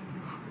before?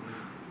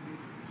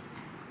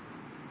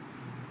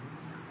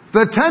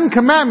 The Ten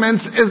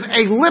Commandments is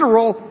a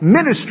literal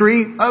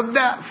ministry of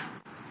death.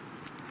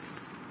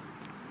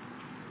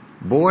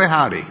 Boy,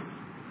 howdy.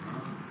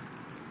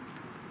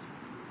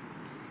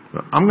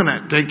 I'm going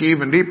to take you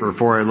even deeper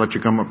before I let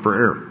you come up for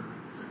air.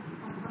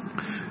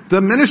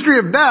 The ministry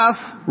of death,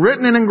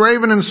 written and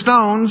engraven in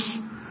stones,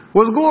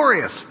 was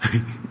glorious.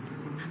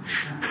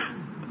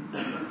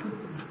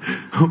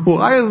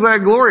 Why is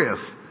that glorious?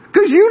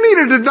 Because you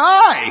needed to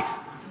die.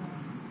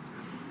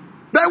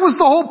 That was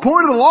the whole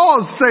point of the law,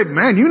 is to say,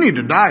 man, you need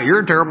to die. You're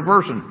a terrible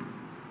person.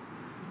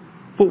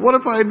 But what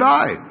if I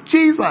die?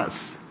 Jesus.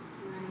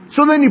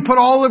 So then you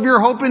put all of your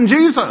hope in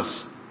Jesus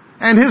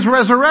and His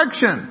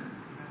resurrection.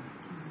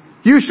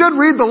 You should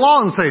read the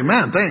law and say,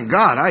 man, thank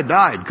God I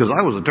died because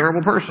I was a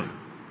terrible person.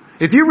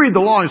 If you read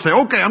the law and say,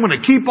 okay, I'm going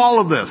to keep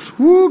all of this.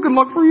 Woo, good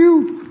luck for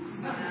you.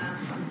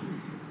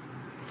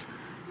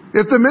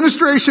 If the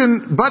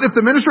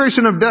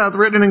ministration of death,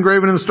 written and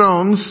engraven in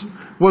stones,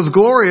 was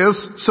glorious,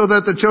 so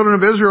that the children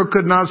of Israel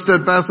could not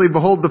steadfastly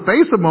behold the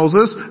face of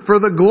Moses,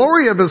 for the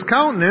glory of his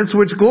countenance,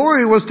 which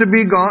glory was to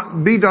be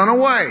done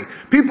away.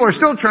 People are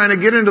still trying to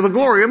get into the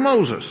glory of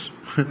Moses.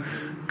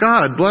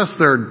 God bless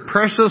their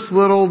precious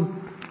little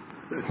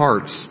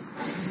hearts.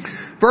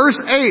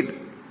 Verse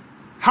 8.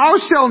 How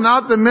shall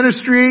not the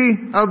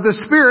ministry of the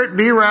Spirit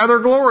be rather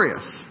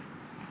glorious?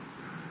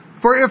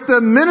 For if the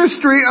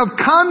ministry of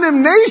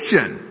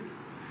condemnation,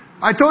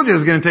 I told you it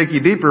was going to take you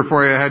deeper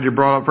before I had you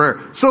brought up prayer.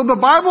 So the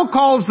Bible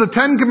calls the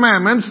Ten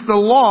Commandments, the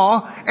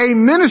law, a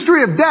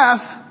ministry of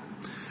death,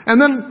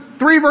 and then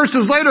 3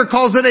 verses later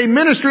calls it a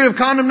ministry of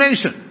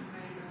condemnation.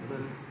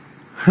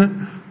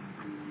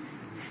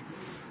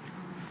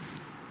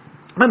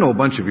 I know a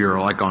bunch of you are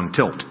like on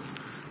tilt.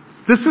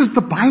 This is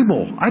the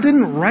Bible. I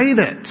didn't write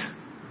it.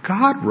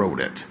 God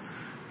wrote it.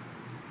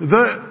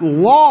 The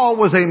law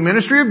was a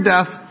ministry of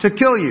death to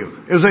kill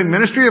you. It was a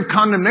ministry of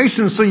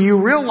condemnation, so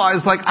you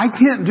realize, like, I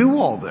can't do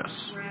all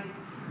this.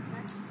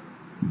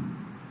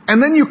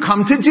 And then you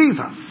come to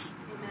Jesus.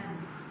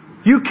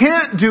 You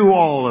can't do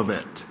all of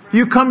it.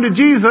 You come to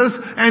Jesus,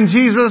 and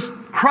Jesus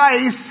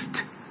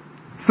Christ,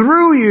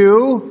 through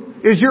you,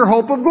 is your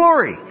hope of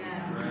glory.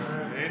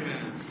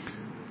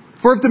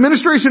 For if the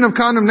ministration of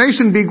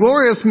condemnation be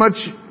glorious, much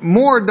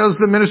more does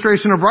the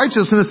ministration of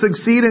righteousness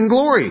exceed in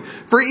glory.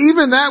 For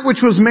even that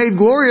which was made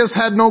glorious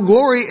had no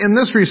glory in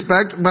this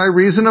respect by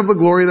reason of the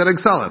glory that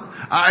excelleth.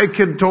 I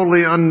could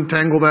totally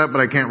untangle that,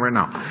 but I can't right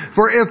now.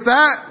 For if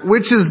that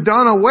which is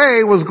done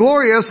away was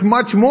glorious,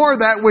 much more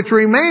that which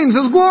remains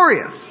is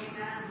glorious.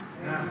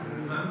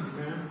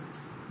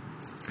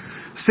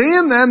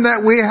 Seeing then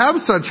that we have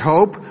such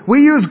hope,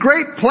 we use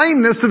great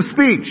plainness of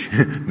speech.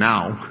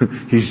 Now,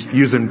 he's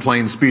using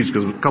plain speech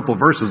because a couple of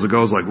verses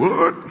ago I was like,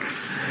 what?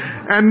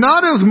 And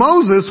not as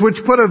Moses,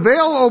 which put a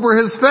veil over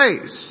his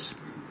face,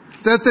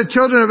 that the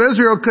children of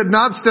Israel could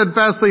not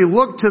steadfastly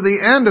look to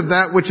the end of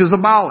that which is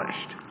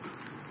abolished.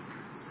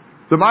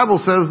 The Bible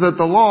says that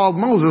the law of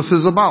Moses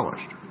is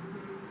abolished.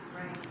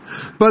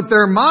 But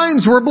their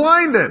minds were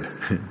blinded,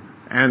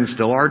 and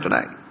still are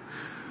today.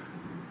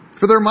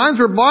 For their minds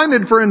were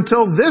blinded, for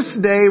until this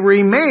day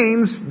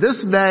remains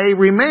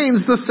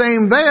the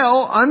same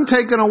veil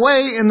untaken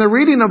away in the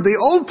reading of the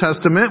Old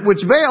Testament, which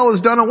veil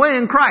is done away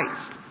in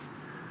Christ.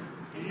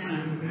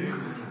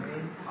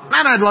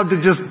 And I'd love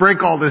to just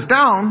break all this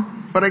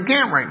down, but I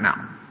can't right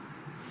now.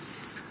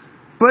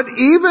 But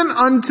even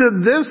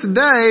unto this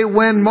day,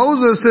 when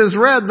Moses is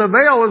read, the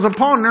veil is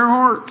upon their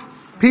heart.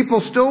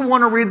 People still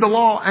want to read the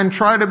law and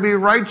try to be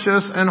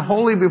righteous and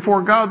holy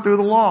before God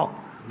through the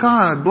law.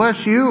 God bless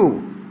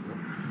you.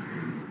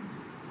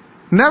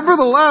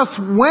 Nevertheless,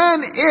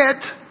 when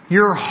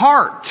your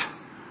heart,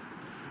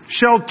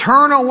 shall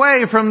turn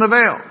away from the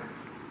veil,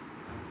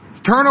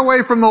 turn away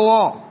from the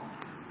law,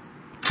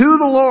 to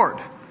the Lord,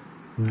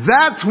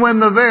 that's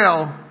when the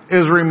veil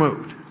is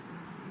removed.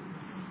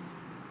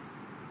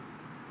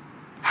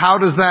 How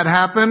does that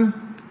happen?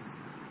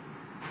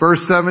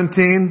 Verse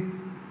 17,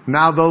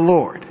 now the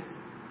Lord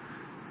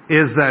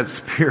is that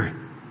Spirit.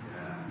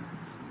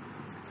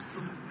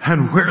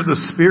 And where the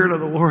Spirit of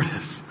the Lord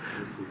is,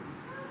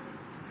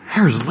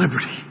 there's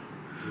liberty.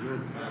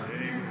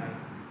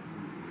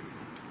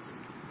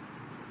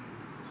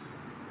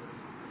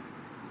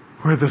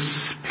 Where the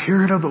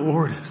Spirit of the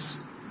Lord is,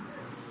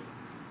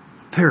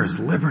 there is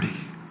liberty.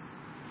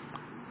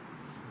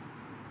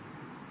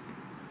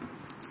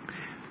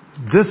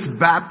 This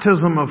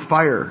baptism of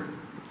fire,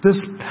 this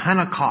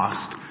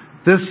Pentecost,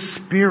 this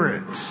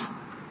Spirit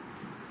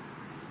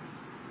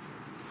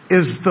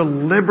is the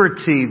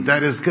liberty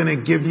that is going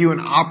to give you an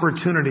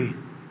opportunity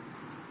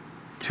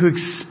to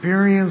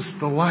experience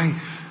the life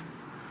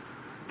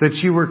that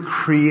you were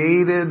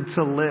created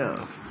to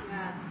live.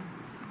 Yes.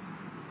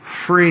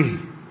 Free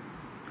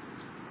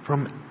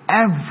from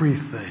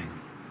everything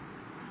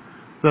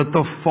that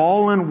the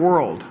fallen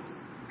world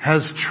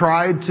has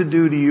tried to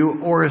do to you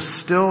or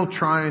is still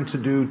trying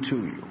to do to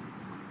you.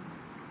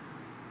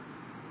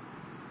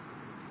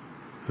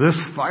 This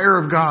fire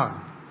of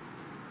God,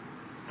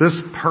 this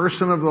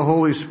person of the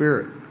Holy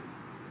Spirit,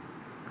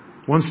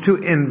 wants to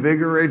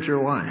invigorate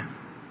your life.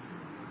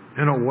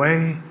 in a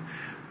way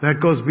that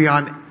goes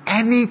beyond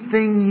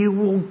anything you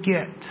will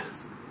get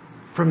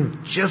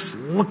from just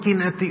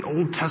looking at the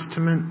Old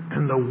Testament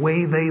and the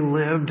way they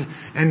lived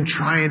and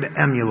trying to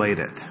emulate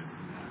it.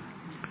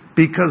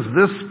 Because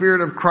this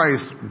Spirit of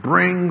Christ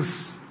brings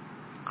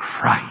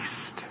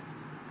Christ.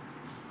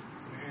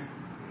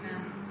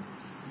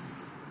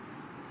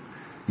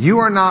 You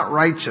are not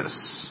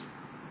righteous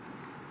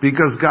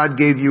because God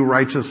gave you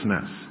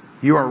righteousness.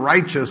 You are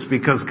righteous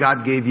because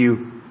God gave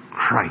you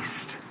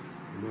Christ.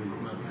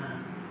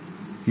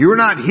 You are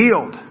not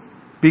healed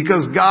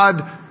because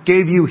God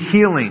gave you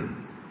healing.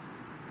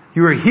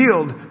 You are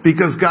healed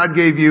because God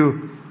gave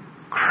you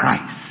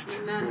Christ.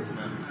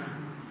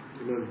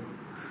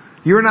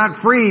 You are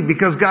not free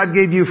because God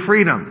gave you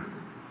freedom.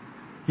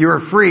 You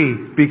are free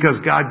because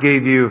God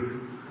gave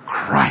you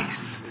Christ.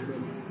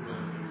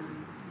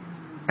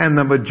 And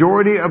the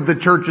majority of the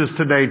churches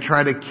today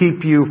try to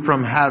keep you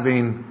from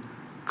having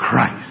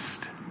Christ.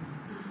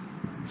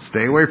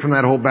 Stay away from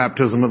that whole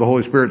baptism of the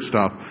Holy Spirit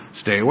stuff.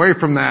 Stay away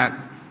from that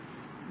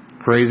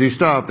crazy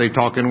stuff. They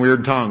talk in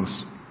weird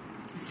tongues.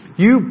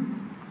 You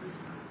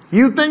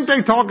think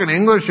they talk in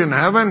English in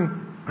heaven?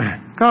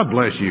 God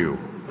bless you.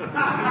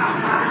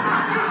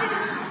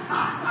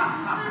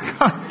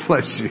 God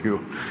bless you.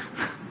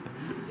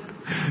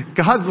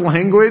 God's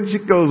language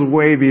goes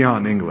way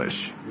beyond English.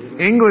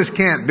 English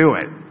can't do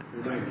it.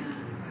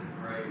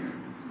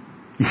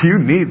 You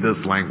need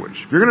this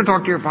language. If you're going to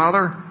talk to your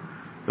Father,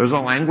 there's a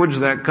language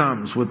that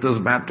comes with this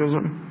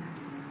baptism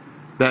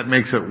that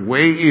makes it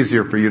way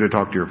easier for you to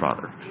talk to your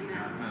Father.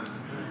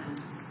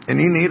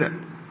 And you need it.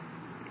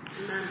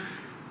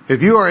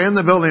 If you are in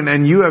the building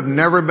and you have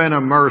never been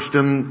immersed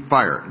in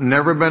fire,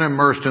 never been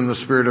immersed in the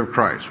Spirit of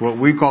Christ, what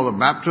we call the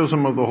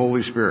baptism of the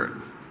Holy Spirit,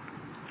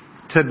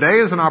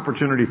 today is an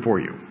opportunity for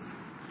you.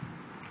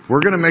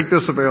 We're going to make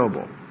this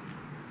available.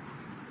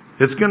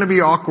 It's going to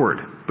be awkward,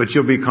 but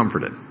you'll be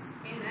comforted.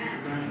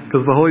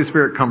 Because the Holy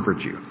Spirit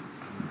comforts you.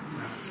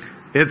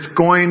 It's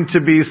going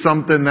to be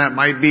something that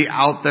might be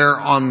out there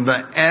on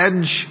the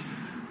edge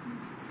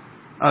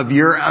of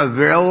your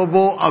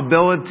available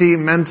ability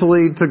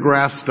mentally to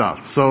grasp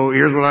stuff. So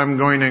here's what I'm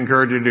going to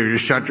encourage you to do.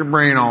 Just shut your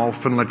brain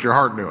off and let your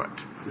heart do it.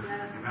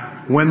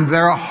 When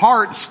their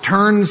hearts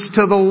turns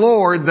to the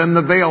Lord, then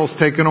the veil's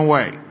taken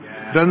away.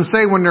 It doesn't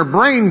say when their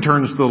brain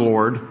turns to the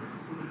Lord,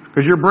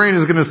 because your brain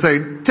is going to say,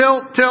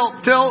 tilt,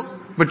 tilt, tilt,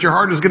 but your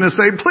heart is going to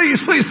say, please,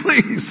 please,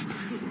 please.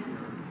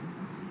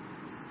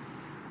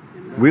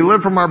 We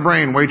live from our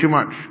brain way too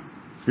much.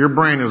 Your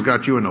brain has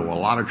got you into a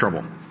lot of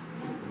trouble.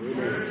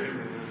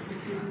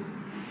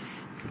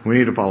 We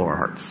need to follow our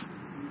hearts.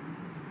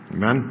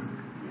 Amen?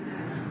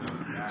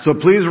 So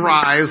please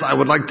rise. I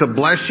would like to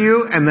bless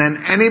you, and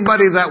then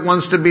anybody that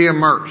wants to be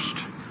immersed,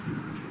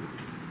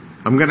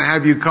 I'm going to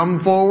have you come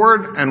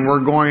forward, and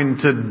we're going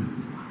to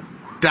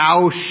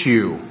douse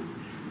you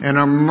and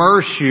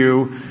immerse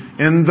you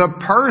in the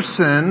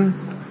person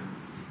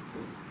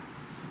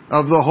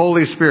of the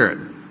Holy Spirit.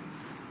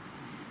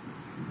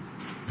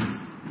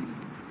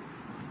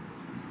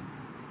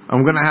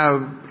 I'm going to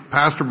have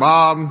Pastor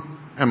Bob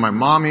and my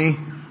mommy,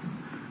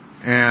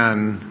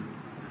 and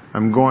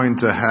I'm going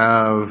to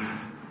have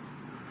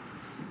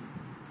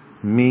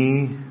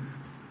me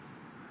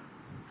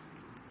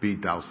be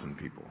dousing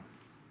people.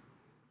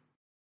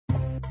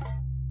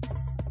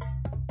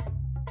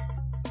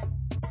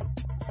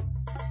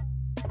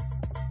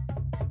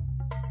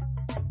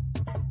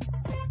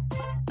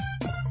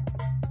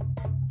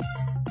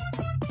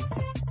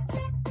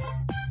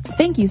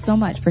 Thank you so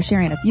much for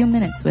sharing a few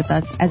minutes with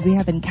us as we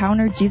have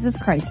encountered Jesus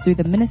Christ through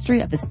the ministry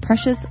of His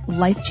precious,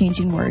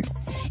 life-changing Word.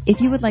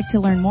 If you would like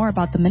to learn more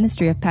about the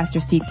ministry of Pastor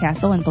Steve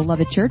Castle and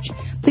Beloved Church,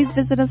 please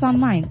visit us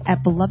online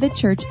at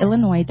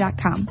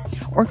belovedchurchillinois.com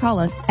or call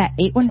us at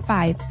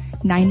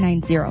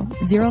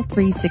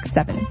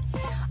 815-990-0367.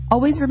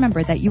 Always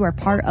remember that you are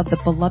part of the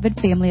beloved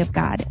family of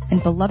God,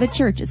 and Beloved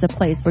Church is a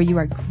place where you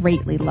are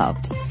greatly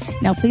loved.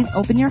 Now please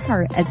open your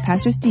heart as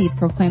Pastor Steve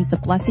proclaims the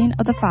blessing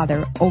of the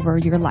Father over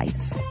your life.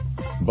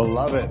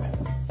 Beloved,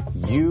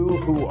 you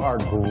who are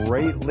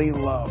greatly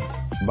loved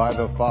by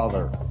the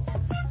Father,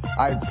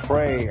 I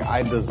pray,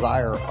 I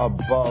desire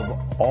above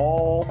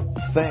all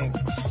things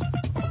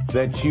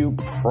that you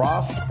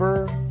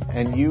prosper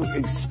and you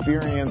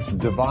experience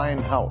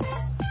divine health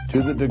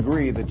to the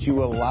degree that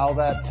you allow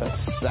that to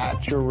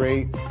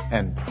saturate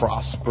and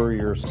prosper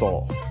your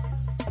soul.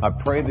 I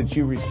pray that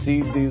you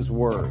receive these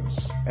words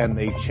and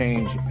they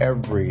change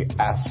every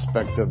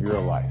aspect of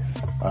your life.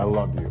 I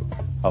love you.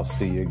 I'll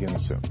see you again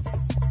soon.